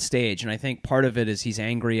on stage. And I think part of it is he's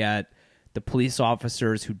angry at the police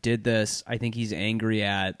officers who did this. I think he's angry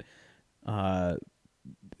at the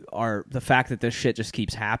fact that this shit just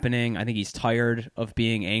keeps happening. I think he's tired of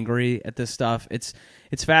being angry at this stuff. It's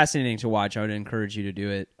fascinating to watch. I would encourage you to do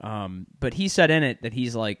it. But he said in it that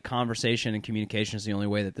he's like, conversation and communication is the only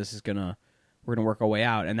way that this is we're going to work our way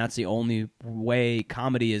out. And that's the only way.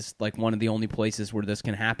 Comedy is like one of the only places where this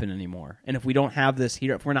can happen anymore. And if we don't have this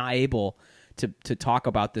here, if we're not able to talk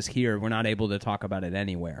about this here, we're not able to talk about it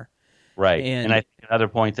anywhere. Right. And I think another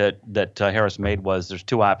point that Harris made was there's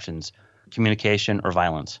two options: communication or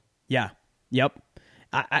violence. Yeah. Yep.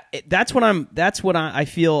 That's what I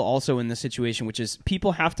feel also in this situation, which is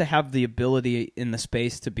people have to have the ability in the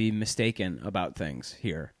space to be mistaken about things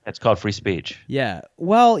here. It's called free speech. Yeah.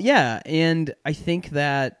 Well, yeah. And I think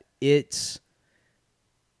that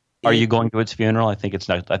Are you going to its funeral? I think it's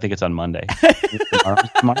on Monday.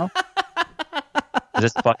 Tomorrow?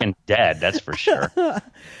 It's fucking dead. That's for sure.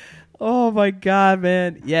 Oh my God,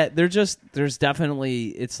 man. Yeah. There's definitely,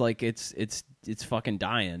 it's like, it's fucking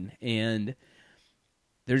dying. And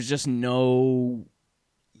there's just no,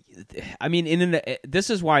 I mean,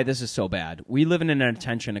 this is why this is so bad. We live in an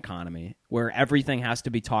attention economy where everything has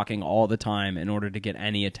to be talking all the time in order to get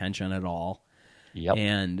any attention at all. Yep.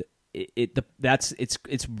 And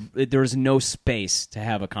there's no space to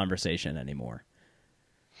have a conversation anymore.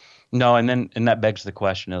 No, and that begs the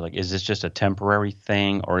question of like, is this just a temporary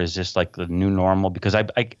thing or is this like the new normal? Because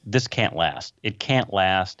this can't last. It can't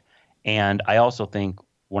last. And I also think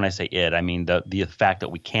when I say it, I mean the fact that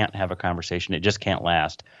we can't have a conversation, it just can't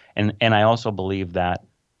last. And I also believe that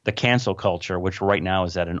the cancel culture, which right now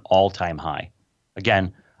is at an all-time high.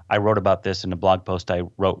 Again, I wrote about this in a blog post I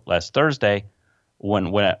wrote last Thursday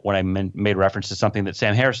when I made reference to something that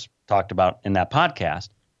Sam Harris talked about in that podcast,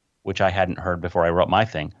 which I hadn't heard before I wrote my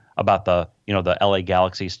thing, about the LA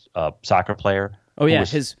Galaxy soccer player. Oh yeah,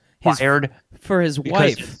 his fired for his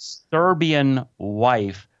wife, his Serbian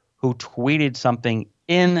wife, who tweeted something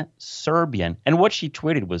in Serbian, and what she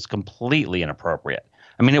tweeted was completely inappropriate.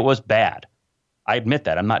 I mean, it was bad. I admit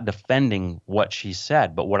that. I'm not defending what she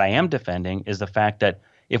said, but what I am defending is the fact that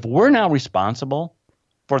if we're now responsible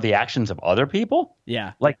for the actions of other people,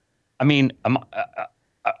 yeah, like, I mean,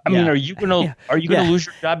 I mean, are you gonna lose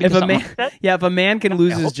your job because if a man can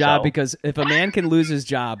lose his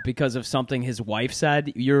job because of something his wife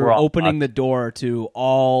said, you're opening the door to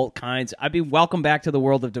all kinds. I mean, welcome back to the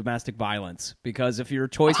world of domestic violence, because if your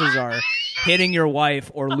choices are hitting your wife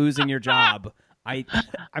or losing your job, I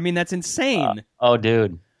mean, that's insane. Oh,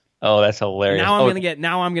 dude. Oh, that's hilarious. Now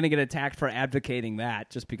I'm gonna get attacked for advocating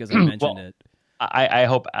that just because I mentioned it. I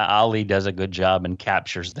hope Ali does a good job and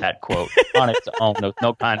captures that quote on its own,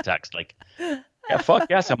 no context. Like, yeah, fuck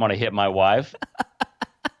yes, I'm gonna hit my wife.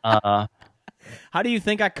 How do you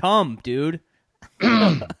think I come, dude?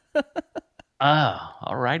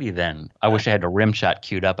 Alrighty then. I wish I had a rim shot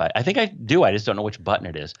queued up. I think I do. I just don't know which button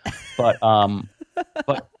it is. But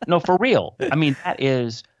no, for real. I mean,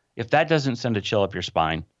 if that doesn't send a chill up your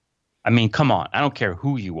spine, I mean, come on. I don't care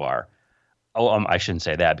who you are. Oh, I shouldn't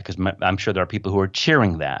say that because I'm sure there are people who are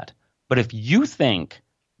cheering that. But if you think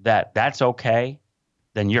that that's okay,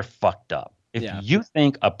 then you're fucked up. If you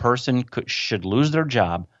think a person should lose their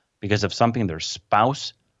job because of something their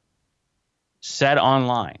spouse said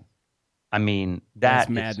online, I mean, that's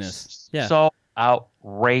madness. So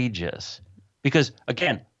outrageous. Because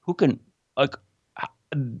again, who can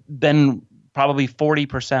then probably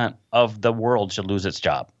 40% of the world should lose its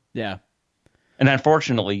job. Yeah. And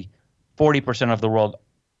unfortunately, 40% of the world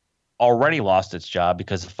already lost its job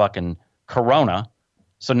because of fucking Corona.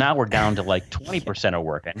 So now we're down to like 20% are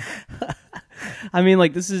working. I mean,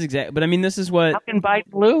 like, this is exactly, but I mean, this is what. How can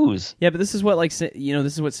Biden lose? Yeah, but this is what, like, this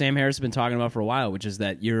is what Sam Harris has been talking about for a while, which is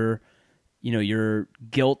that you're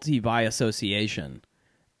guilty by association,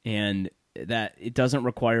 and that it doesn't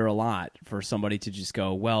require a lot for somebody to just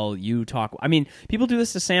go, well, you talk. I mean, people do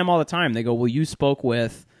this to Sam all the time. They go, well, you spoke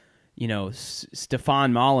with,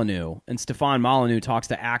 Stefan Molyneux, and Stefan Molyneux talks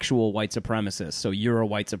to actual white supremacists, so you're a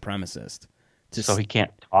white supremacist. So he can't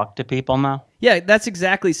talk to people now? Yeah, that's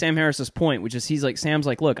exactly Sam Harris's point, which is Sam's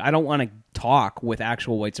like, look, I don't want to talk with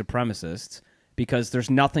actual white supremacists because there's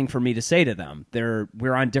nothing for me to say to them.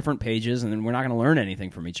 We're on different pages, and we're not going to learn anything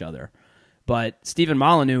from each other. But Stephen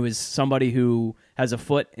Molyneux is somebody who has a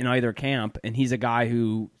foot in either camp, and he's a guy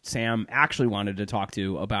who Sam actually wanted to talk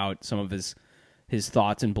to about some of his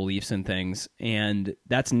thoughts and beliefs and things, and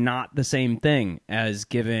that's not the same thing as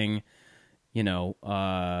giving,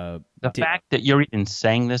 the fact that you're even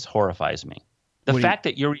saying this horrifies me. The fact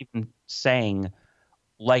that you're even saying,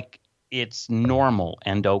 like, it's normal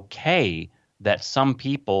and okay that some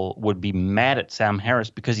people would be mad at Sam Harris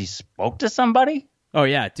because he spoke to somebody? Oh,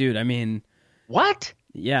 yeah, dude, I mean... What?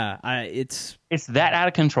 Yeah, it's that out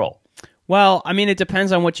of control. Well, I mean, it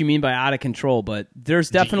depends on what you mean by out of control, but there's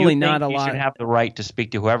definitely not a lot. You should have the right to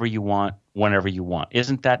speak to whoever you want, whenever you want.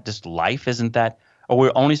 Isn't that just life? Isn't that? Are we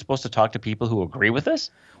only supposed to talk to people who agree with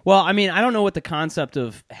us? Well, I mean, I don't know what the concept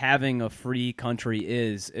of having a free country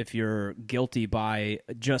is if you're guilty by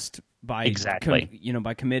by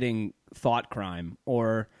committing thought crime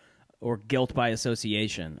or guilt by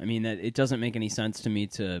association. I mean, it doesn't make any sense to me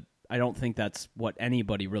I don't think that's what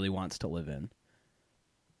anybody really wants to live in.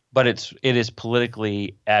 But it is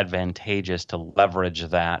politically advantageous to leverage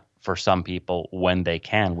that for some people when they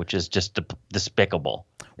can, which is just despicable.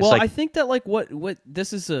 Well, I think that what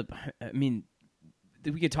this is I mean,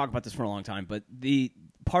 we could talk about this for a long time, but the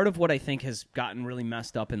part of what I think has gotten really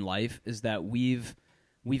messed up in life is that we've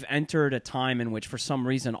entered a time in which for some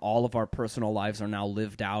reason all of our personal lives are now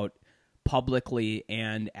lived out publicly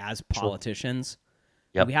and as politicians.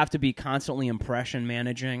 Yep. We have to be constantly impression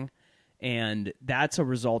managing. And that's a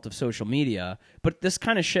result of social media. But this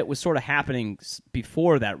kind of shit was sort of happening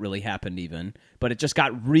before that really happened even. But it just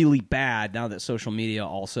got really bad now that social media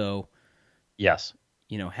also,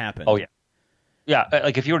 happened. Oh, yeah. Yeah,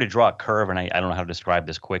 like if you were to draw a curve, and I don't know how to describe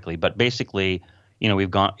this quickly, but basically,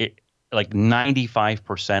 we've gone, like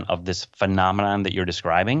 95% of this phenomenon that you're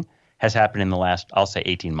describing has happened in the last, I'll say,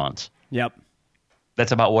 18 months. Yep.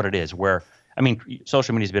 That's about what it is. Where, I mean,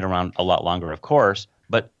 social media's been around a lot longer, of course,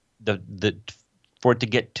 but for it to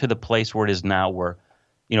get to the place where it is now, where,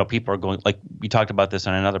 you know, people are going, like we talked about this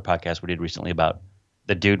on another podcast we did recently about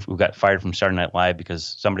the dude who got fired from Saturday Night Live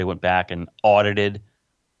because somebody went back and audited,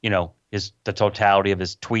 you know, the totality of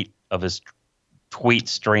his tweet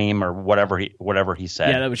stream or whatever he said.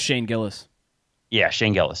 Yeah, that was Shane Gillis. Yeah,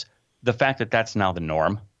 Shane Gillis. The fact that that's now the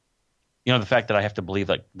norm, you know, the fact that I have to believe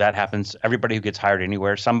like that happens. Everybody who gets hired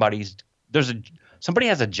anywhere, somebody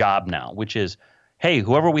has a job now, which is, hey,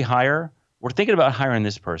 whoever we hire, we're thinking about hiring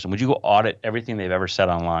this person. Would you go audit everything they've ever said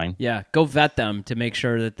online? Yeah, go vet them to make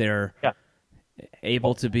sure that they're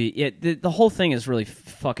able to be. The whole thing is really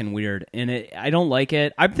fucking weird, and I don't like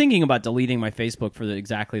it. I'm thinking about deleting my Facebook for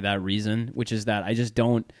exactly that reason, which is that I just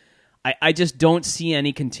don't see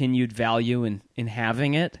any continued value in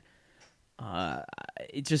having it.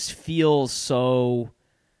 It just feels so.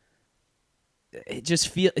 It just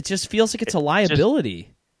feels like it's a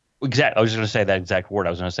liability. Exactly. I was going to say that exact word.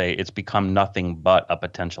 I was going to say it's become nothing but a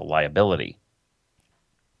potential liability.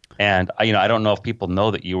 And I don't know if people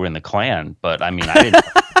know that you were in the Klan, but I mean, I didn't.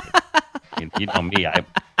 You know me.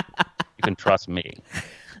 You can trust me.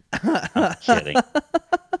 I'm kidding.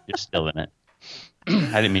 You're still in it.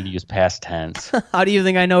 I didn't mean to use past tense. How do you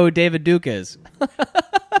think I know who David Duke is?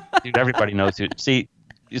 Dude, everybody knows who. See,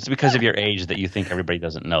 it's because of your age that you think everybody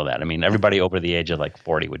doesn't know that. I mean, everybody over the age of like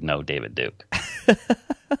 40 would know David Duke.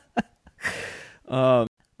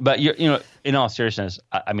 But in all seriousness,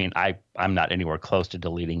 I mean, I'm not anywhere close to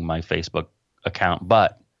deleting my Facebook account.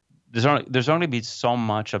 But there's only be so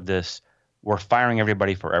much of this. We're firing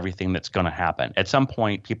everybody for everything that's going to happen. At some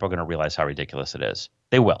point, people are going to realize how ridiculous it is.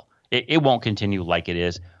 They will. It won't continue like it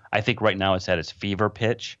is. I think right now it's at its fever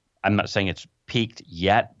pitch. I'm not saying it's peaked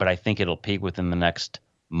yet, but I think it'll peak within the next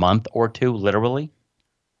month or two, literally.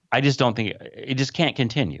 I just don't think it just can't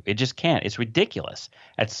continue. It just can't. It's ridiculous.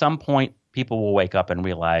 At some point, people will wake up and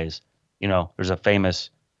realize, there's a famous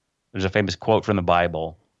quote from the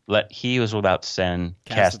Bible: "Let he who is without sin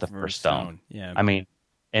cast the first stone." Yeah. I mean,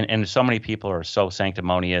 and so many people are so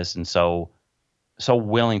sanctimonious and so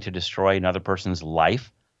willing to destroy another person's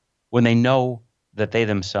life when they know that they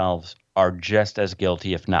themselves are just as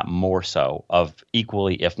guilty, if not more so, of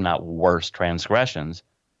equally, if not worse, transgressions.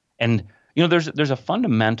 And there's a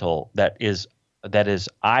fundamental that is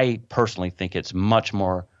I personally think it's much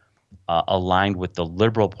more aligned with the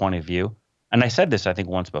liberal point of view. And I said this, I think,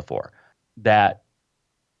 once before, that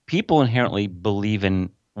people inherently believe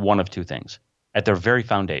in one of two things at their very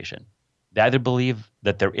foundation. They either believe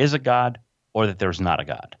that there is a God or that there's not a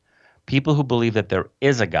God. People who believe that there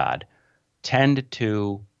is a God tend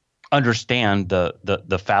to understand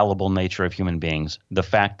the fallible nature of human beings, the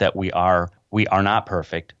fact that we are not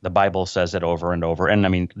perfect. The Bible says it over and over. And I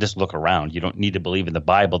mean, just look around. You don't need to believe in the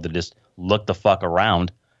Bible to just look the fuck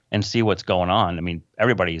around and see what's going on. I mean,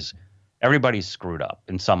 everybody's screwed up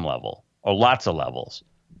in some level or lots of levels.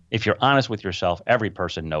 If you're honest with yourself, every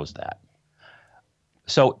person knows that.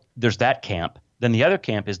 So there's that camp. Then the other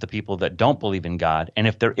camp is the people that don't believe in God. And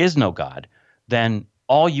if there is no God, then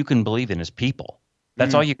all you can believe in is people.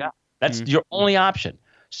 That's all you got. That's your only option.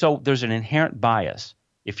 So there's an inherent bias,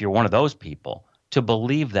 if you're one of those people, to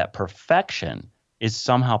believe that perfection is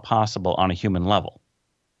somehow possible on a human level.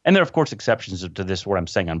 And there are, of course, exceptions to this, what I'm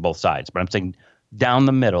saying on both sides. But I'm saying down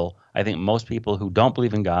the middle, I think most people who don't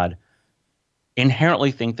believe in God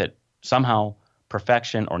inherently think that somehow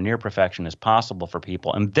perfection or near perfection is possible for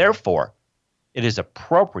people. And therefore, it is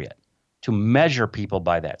appropriate to measure people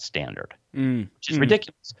by that standard, which is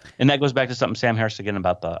ridiculous. And that goes back to something Sam Harris again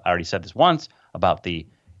about I already said this once, about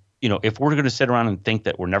if we're going to sit around and think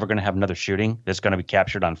that we're never going to have another shooting that's going to be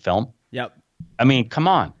captured on film. Yep. I mean, come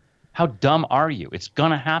on. How dumb are you? It's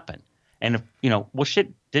going to happen. And if,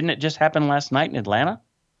 shit, didn't it just happen last night in Atlanta?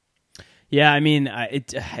 Yeah, I mean,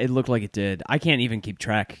 it looked like it did. I can't even keep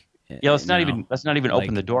track. Yeah, let's not even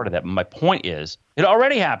open the door to that. My point is, it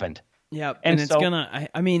already happened. Yeah, and it's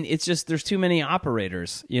I mean, it's just there's too many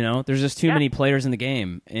operators, There's just too many players in the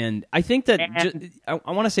game. And I think that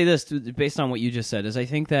I want to say this based on what you just said, is I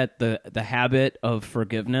think that the habit of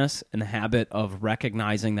forgiveness and the habit of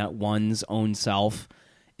recognizing that one's own self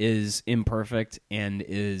is imperfect and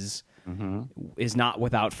is not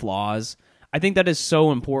without flaws. I think that is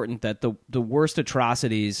so important, that the worst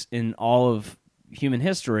atrocities in all of human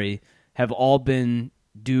history have all been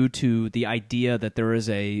due to the idea that there is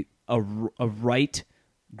a right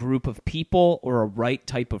group of people or a right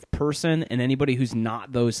type of person, and anybody who's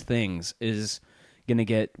not those things we're going to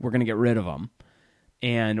get rid of them.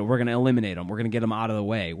 and we're going to eliminate them. We're going to get them out of the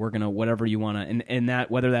way. We're going to whatever you want to, and that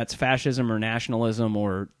whether that's fascism or nationalism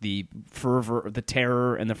or the fervor, the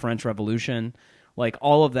terror and the French Revolution, like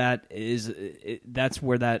all of that that's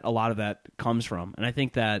where a lot of that comes from. And I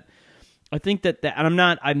think that, and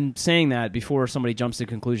I'm saying that before somebody jumps to the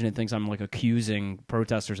conclusion and thinks I'm like accusing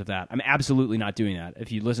protesters of that. I'm absolutely not doing that.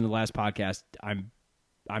 If you listen to the last podcast, I'm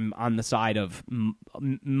on the side of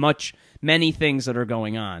many things that are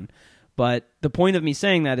going on. But the point of me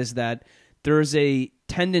saying that is that there's a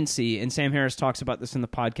tendency, and Sam Harris talks about this in the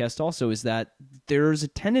podcast also, is that there's a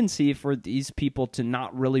tendency for these people to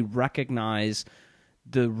not really recognize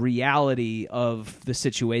the reality of the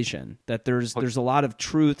situation, that there's a lot of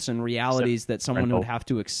truths and realities that someone would have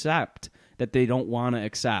to accept that they don't want to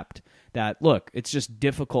accept. That, look, it's just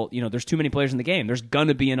difficult. There's too many players in the game. There's going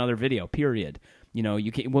to be another video, period.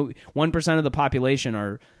 You can't, 1% of the population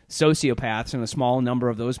are sociopaths, and a small number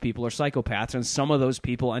of those people are psychopaths, and some of those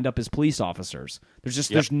people end up as police officers.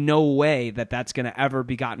 There's no way that that's going to ever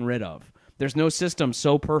be gotten rid of. There's no system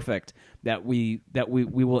so perfect that we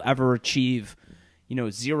will ever achieve,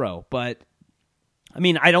 zero. But I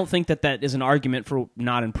mean, I don't think that is an argument for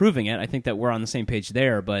not improving it. I think that we're on the same page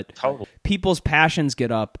there, but totally. People's passions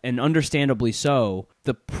get up, and understandably so.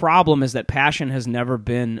 The problem is that passion has never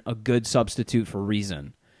been a good substitute for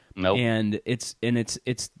reason. Nope. And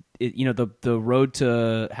the road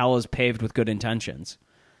to hell is paved with good intentions.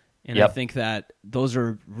 And I think that those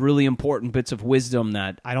are really important bits of wisdom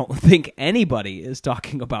that I don't think anybody is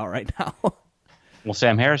talking about right now. Well,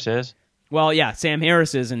 Sam Harris is. Well, yeah, Sam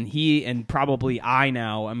Harris is, and he, and probably I'm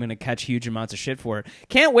going to catch huge amounts of shit for it.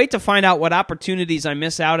 Can't wait to find out what opportunities I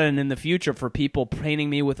miss out on in the future for people painting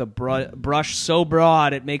me with a brush so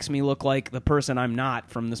broad it makes me look like the person I'm not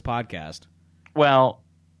from this podcast. Well,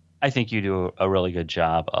 I think you do a really good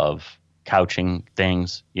job of couching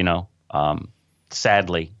things,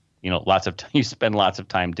 sadly, you spend lots of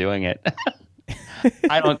time doing it.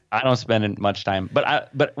 I don't spend much time,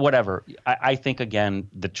 but whatever. I think, again,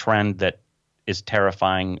 the trend that is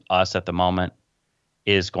terrifying us at the moment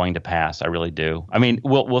is going to pass. I really do. I mean,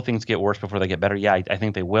 will things get worse before they get better? Yeah, I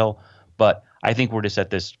think they will. But I think we're just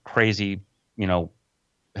at this crazy,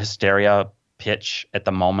 hysteria pitch at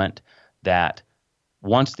the moment that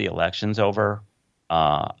once the election's over,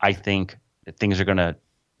 I think things are going to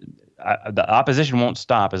the opposition won't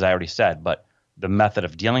stop, as I already said, but the method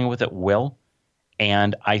of dealing with it will.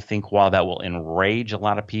 And I think while that will enrage a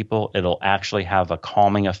lot of people, it'll actually have a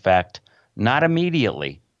calming effect, not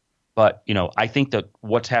immediately. But, I think that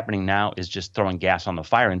what's happening now is just throwing gas on the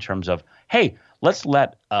fire in terms of, hey, let's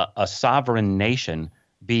let a sovereign nation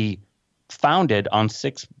be founded on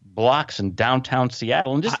 6 blocks in downtown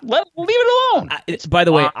Seattle and just leave it alone. By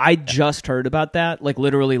the way, I just heard about that. Like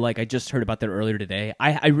literally, I just heard about that earlier today.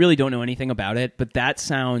 I really don't know anything about it, but that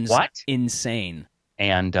sounds insane.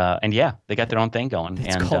 And yeah, they got their own thing going.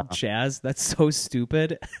 It's called jazz. That's so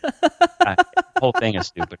stupid. The whole thing is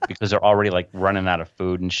stupid because they're already running out of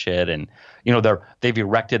food and shit. And they've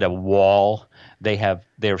erected a wall.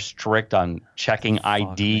 They're strict on checking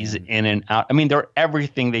IDs in and out. I mean, they're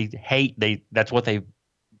everything they hate. That's what they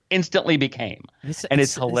instantly became.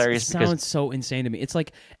 It's hilarious. It sounds so insane to me. It's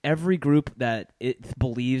like every group that it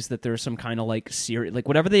believes that there's some kind of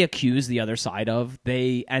whatever they accuse the other side of,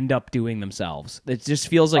 they end up doing themselves. It just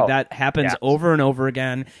feels like that happens over and over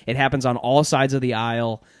again. It happens on all sides of the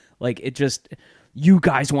aisle. You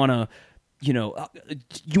guys want to,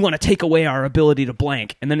 you want to take away our ability to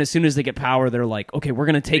blank. And then as soon as they get power, they're like, okay, we're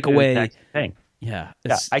going to take away. Yeah.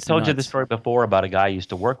 I told you the story before about a guy I used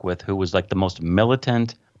to work with who was the most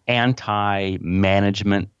militant,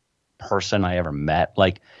 anti-management person I ever met.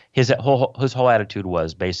 His whole attitude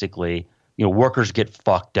was basically, workers get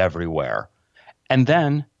fucked everywhere. And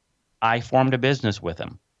then I formed a business with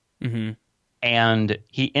him. Mm-hmm. And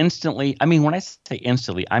he instantly, when I say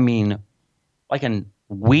instantly, I mean in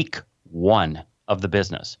week 1 of the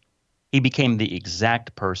business, he became the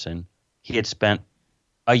exact person he had spent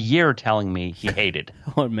a year telling me he hated.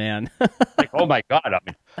 Oh, man. Oh, my God.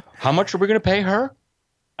 How much are we going to pay her?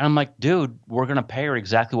 And I'm like, dude, we're going to pay her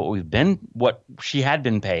exactly what she had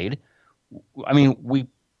been paid.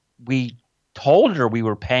 We told her we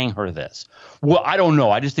were paying her this. Well, I don't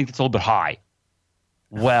know. I just think it's a little bit high.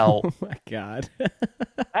 Well, oh my God.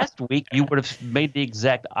 Last week you would have made the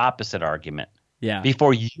exact opposite argument. Yeah.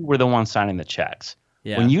 Before you were the one signing the checks.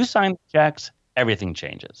 Yeah. When you sign the checks, everything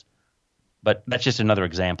changes. But that's just another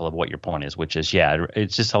example of what your point is, which is,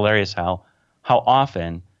 it's just hilarious how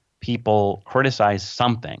often people criticize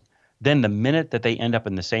something. Then the minute that they end up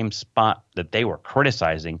in the same spot that they were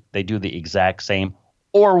criticizing, they do the exact same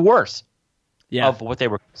or worse. of what they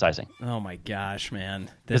were criticizing. Oh my gosh, man!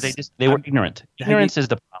 Because they were ignorant. Ignorance is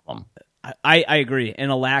the problem. I agree,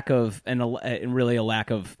 and a lack of really a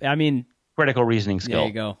lack of. I mean, critical reasoning skill. There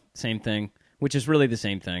you go. Same thing, which is really the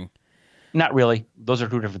same thing. Not really. Those are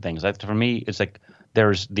two different things. For me, it's like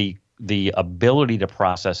there's the ability to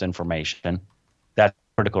process information. That's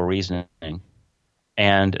critical reasoning.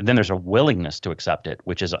 And then there's a willingness to accept it,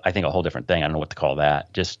 which is, I think, a whole different thing. I don't know what to call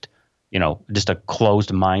that. Just a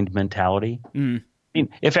closed mind mentality. I mean,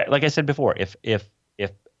 like I said before, if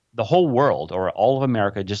the whole world or all of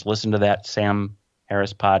America just listened to that Sam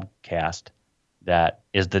Harris podcast,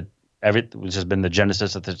 which has been the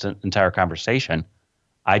genesis of this entire conversation,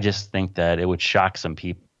 I just think that it would shock some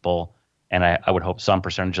people, and I would hope some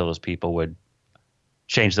percentage of those people would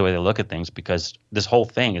change the way they look at things, because this whole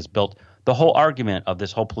thing is built. The whole argument of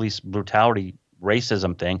this whole police brutality,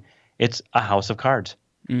 racism thing, it's a house of cards.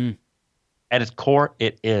 At its core,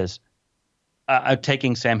 it is. I'm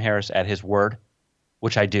taking Sam Harris at his word,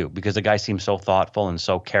 which I do, because the guy seems so thoughtful and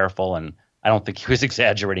so careful, and I don't think he was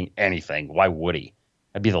exaggerating anything. Why would he?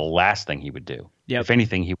 That'd be the last thing he would do. Yep. If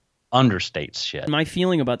anything, he understates shit. My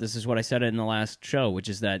feeling about this is what I said in the last show, which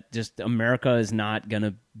is that just America is not going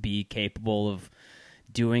to be capable of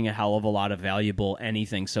doing a hell of a lot of valuable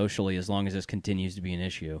anything socially as long as this continues to be an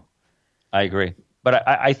issue. I agree. But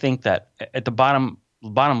I think that at the bottom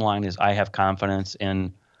line is I have confidence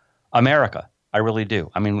in America. I really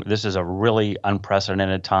do. I mean, this is a really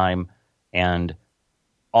unprecedented time, and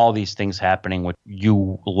all these things happening, which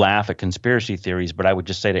you laugh at conspiracy theories, but I would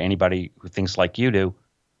just say to anybody who thinks like you do,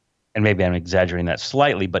 and maybe I'm exaggerating that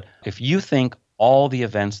slightly, but if you think all the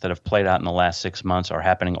events that have played out in the last 6 months are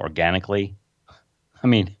happening organically, I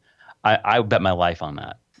mean, I would bet my life on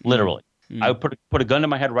that, literally. I would put a gun to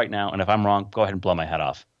my head right now, and if I'm wrong, go ahead and blow my head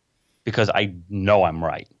off, because I know I'm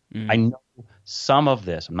right. I know some of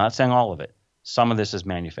this, I'm not saying all of it, some of this is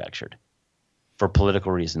manufactured for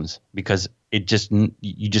political reasons, because you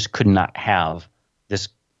just could not have this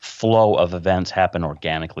flow of events happen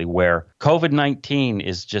organically, where COVID-19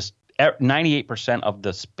 is just 98% of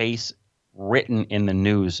the space written in the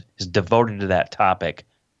news is devoted to that topic,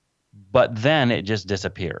 but then it just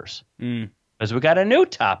disappears. Because we got a new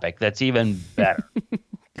topic that's even better.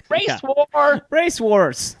 Race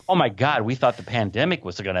wars. Oh my God, we thought the pandemic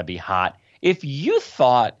was going to be hot. If you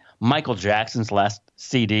thought Michael Jackson's last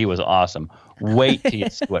CD was awesome, wait till you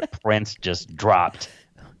see what Prince just dropped.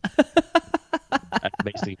 That's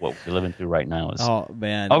basically what we're living through right now. Oh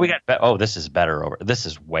man. This is better this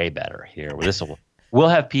is way better here. We'll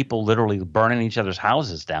have people literally burning each other's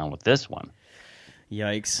houses down with this one.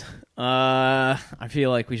 Yikes. I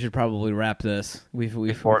feel like we should probably wrap this.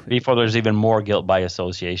 Before there's even more guilt by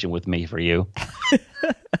association with me for you.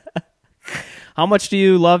 How much do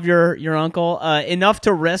you love your uncle? Enough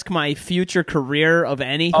to risk my future career of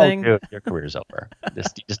anything? Oh, dude, your career's over. You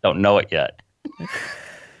just don't know it yet.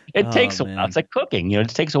 It takes a while. It's like cooking. It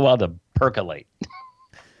takes a while to percolate.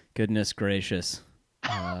 Goodness gracious.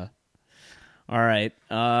 All right.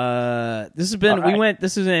 This has been.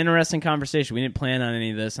 This is an interesting conversation. We didn't plan on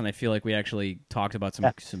any of this, and I feel like we actually talked about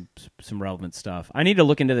some relevant stuff. I need to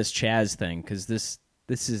look into this Chaz thing, because this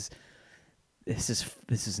is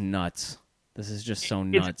nuts. This is just so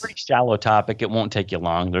nuts. It's a pretty shallow topic. It won't take you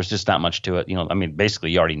long. There's just not much to it. I mean,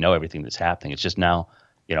 basically, you already know everything that's happening. It's just now,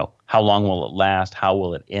 how long will it last? How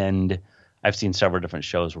will it end? I've seen several different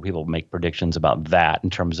shows where people make predictions about that in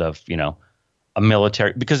terms of, a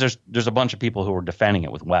military, because there's a bunch of people who are defending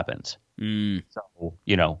it with weapons. So,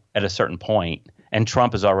 at a certain point, and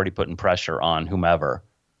Trump is already putting pressure on whomever,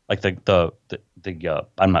 like the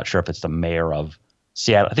I'm not sure if it's the mayor of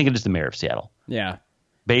Seattle. I think it is the mayor of Seattle. Yeah.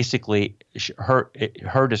 Basically,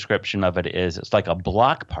 her description of it is it's like a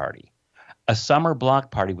block party, a summer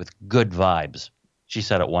block party with good vibes. She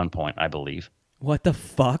said at one point, I believe. What the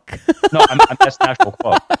fuck? No, that's an actual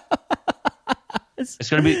quote. It's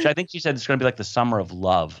going to be. I think she said it's going to be like the summer of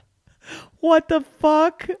love. What the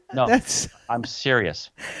fuck? No, I'm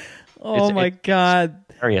serious. Oh my God!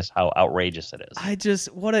 It's serious how outrageous it is.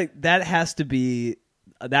 That has to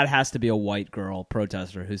be a white girl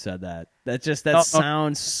protester who said that.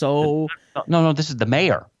 Sounds so. No, this is the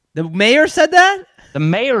mayor. The mayor said that? The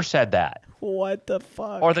mayor said that. What the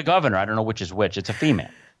fuck? Or the governor. I don't know which is which. It's a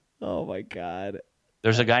female. Oh my God.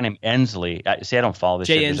 There's a guy named Inslee. See, I don't follow this.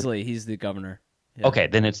 Jay Inslee. He's the governor. Yeah. Okay,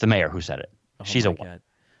 then it's the mayor who said it. Oh She's a God.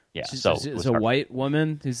 Yeah. It's a white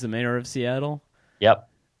woman who's the mayor of Seattle. Yep.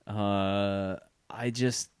 That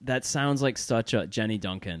sounds like such a Jenny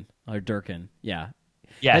Duncan or Durkin. Yeah.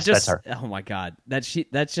 Yes, that's her. Oh my God. That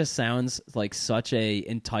just sounds like such a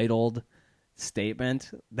entitled,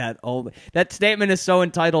 statement. That statement is so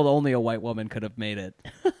entitled, only a white woman could have made it.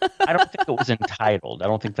 I don't think it was entitled. I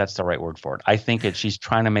don't think that's the right word for it. I think she's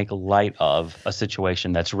trying to make light of a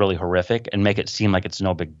situation that's really horrific and make it seem like it's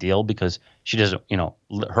no big deal because she doesn't,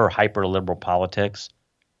 her hyper liberal politics.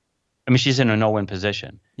 I mean, she's in a no-win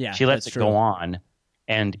position. Yeah, she lets it go on,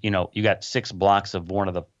 and you got 6 blocks of one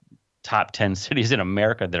of the top 10 cities in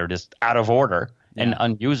America that are just out of order and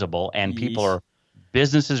unusable, and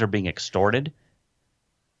businesses are being extorted.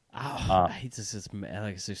 Oh, this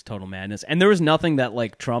is total madness. And there was nothing that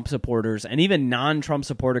like Trump supporters and even non-Trump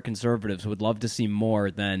supporter conservatives would love to see more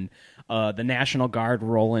than the National Guard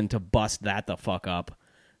roll in to bust that the fuck up.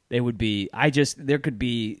 They would be.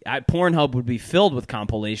 Pornhub would be filled with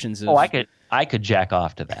compilations of. Oh, I could jack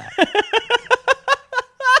off to that.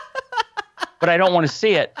 But I don't want to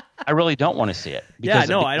see it. I really don't want to see it. I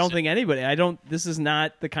don't think anybody. This is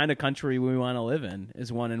not the kind of country we want to live in.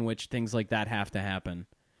 Is one in which things like that have to happen.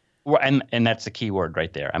 Well, and that's the key word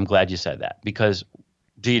right there. I'm glad you said that, because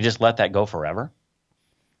do you just let that go forever?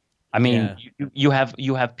 I mean, you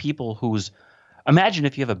have people whose. Imagine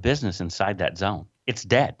if you have a business inside that zone. It's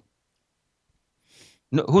dead.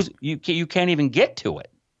 No, you can't even get to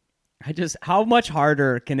it. How much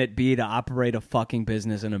harder can it be to operate a fucking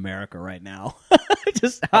business in America right now?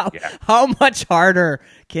 How much harder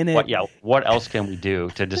can it? What else can we do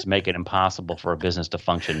to just make it impossible for a business to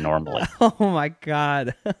function normally? Oh my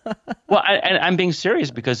God. Well, I'm being serious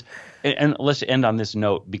because, and let's end on this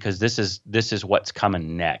note, because this is what's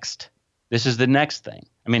coming next. This is the next thing.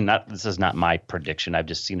 I mean, this is not my prediction. I've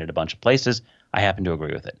just seen it a bunch of places. I happen to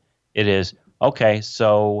agree with it. It is, okay,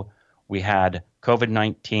 so we had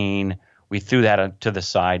COVID-19. We threw that to the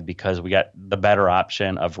side because we got the better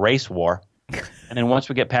option of race war. And then once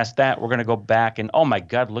we get past that, we're going to go back and, oh, my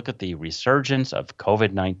God, look at the resurgence of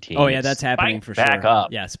COVID-19. Oh, yeah, that's happening for sure. Back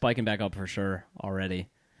up. Yeah, spiking back up for sure already.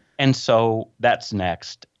 And so that's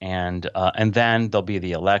next. And then there'll be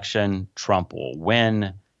the election. Trump will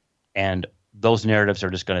win. And those narratives are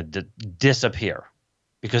just going to disappear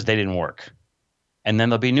because they didn't work. And then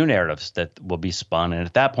there'll be new narratives that will be spun. And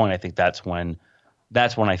at that point, I think that's when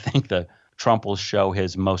I think the Trump will show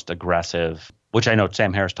his most aggressive, which I know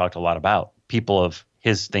Sam Harris talked a lot about. People of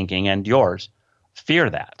his thinking and yours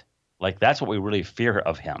fear that. Like, that's what we really fear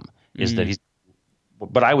of him, is that he's.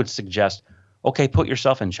 But I would suggest, okay, put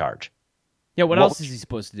yourself in charge. Yeah, what else is he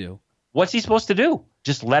supposed to do? What's he supposed to do?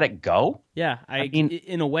 Just let it go? Yeah, I mean,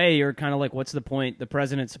 in a way, you're kind of like, what's the point? The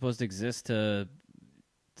president's supposed to exist to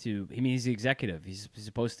he's the executive. He's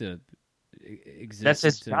supposed to exist that's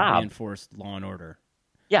his job. Reinforce law and order.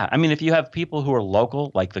 Yeah, I mean, if you have people who are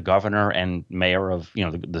local, like the governor and mayor of,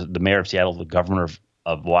 the mayor of Seattle, the governor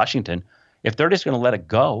of Washington, if they're just going to let it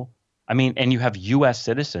go, I mean, and you have U.S.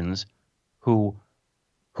 citizens who,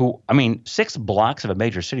 I mean, 6 blocks of a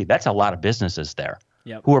major city, that's a lot of businesses there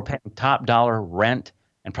who are paying top dollar rent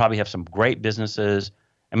and probably have some great businesses.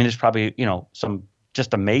 I mean, there's probably, some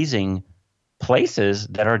just amazing places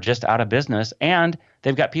that are just out of business, and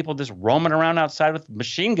they've got people just roaming around outside with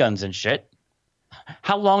machine guns and shit.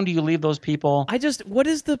 How long do you leave those people? What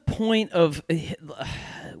is the point of,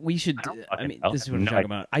 we should, this is what I'm talking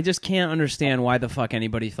about. I just can't understand why the fuck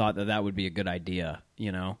anybody thought that would be a good idea,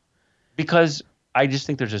 Because I just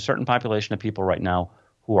think there's a certain population of people right now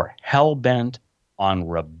who are hell-bent on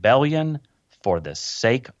rebellion for the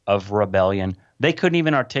sake of rebellion. They couldn't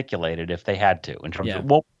even articulate it if they had to, in terms of,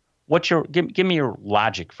 well, give me your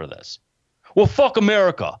logic for this. Well, fuck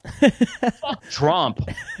America. Fuck Trump.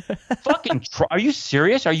 Fucking Trump. Are you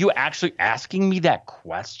serious? Are you actually asking me that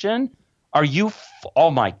question? Are you?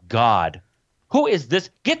 Oh my God. Who is this?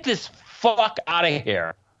 Get this fuck out of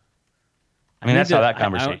here. I mean, that's how that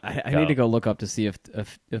conversation I need to go look up to see if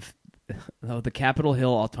the Capitol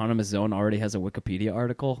Hill Autonomous Zone already has a Wikipedia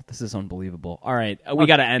article. This is unbelievable. All right, we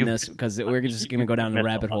got to end this because we're just going to go down the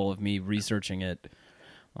rabbit hole of me researching it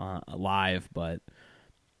live, but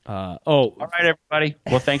all right, everybody.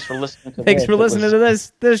 Well, thanks for listening to thanks for listening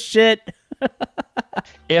to this shit.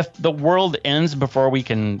 If the world ends before we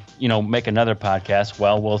can, make another podcast,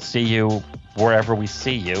 well, we'll see you wherever we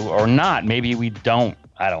see you, or not. Maybe we don't.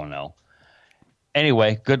 I don't know.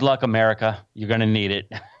 Anyway, good luck, America. You're going to need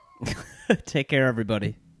it. Take care,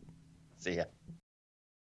 everybody. See ya.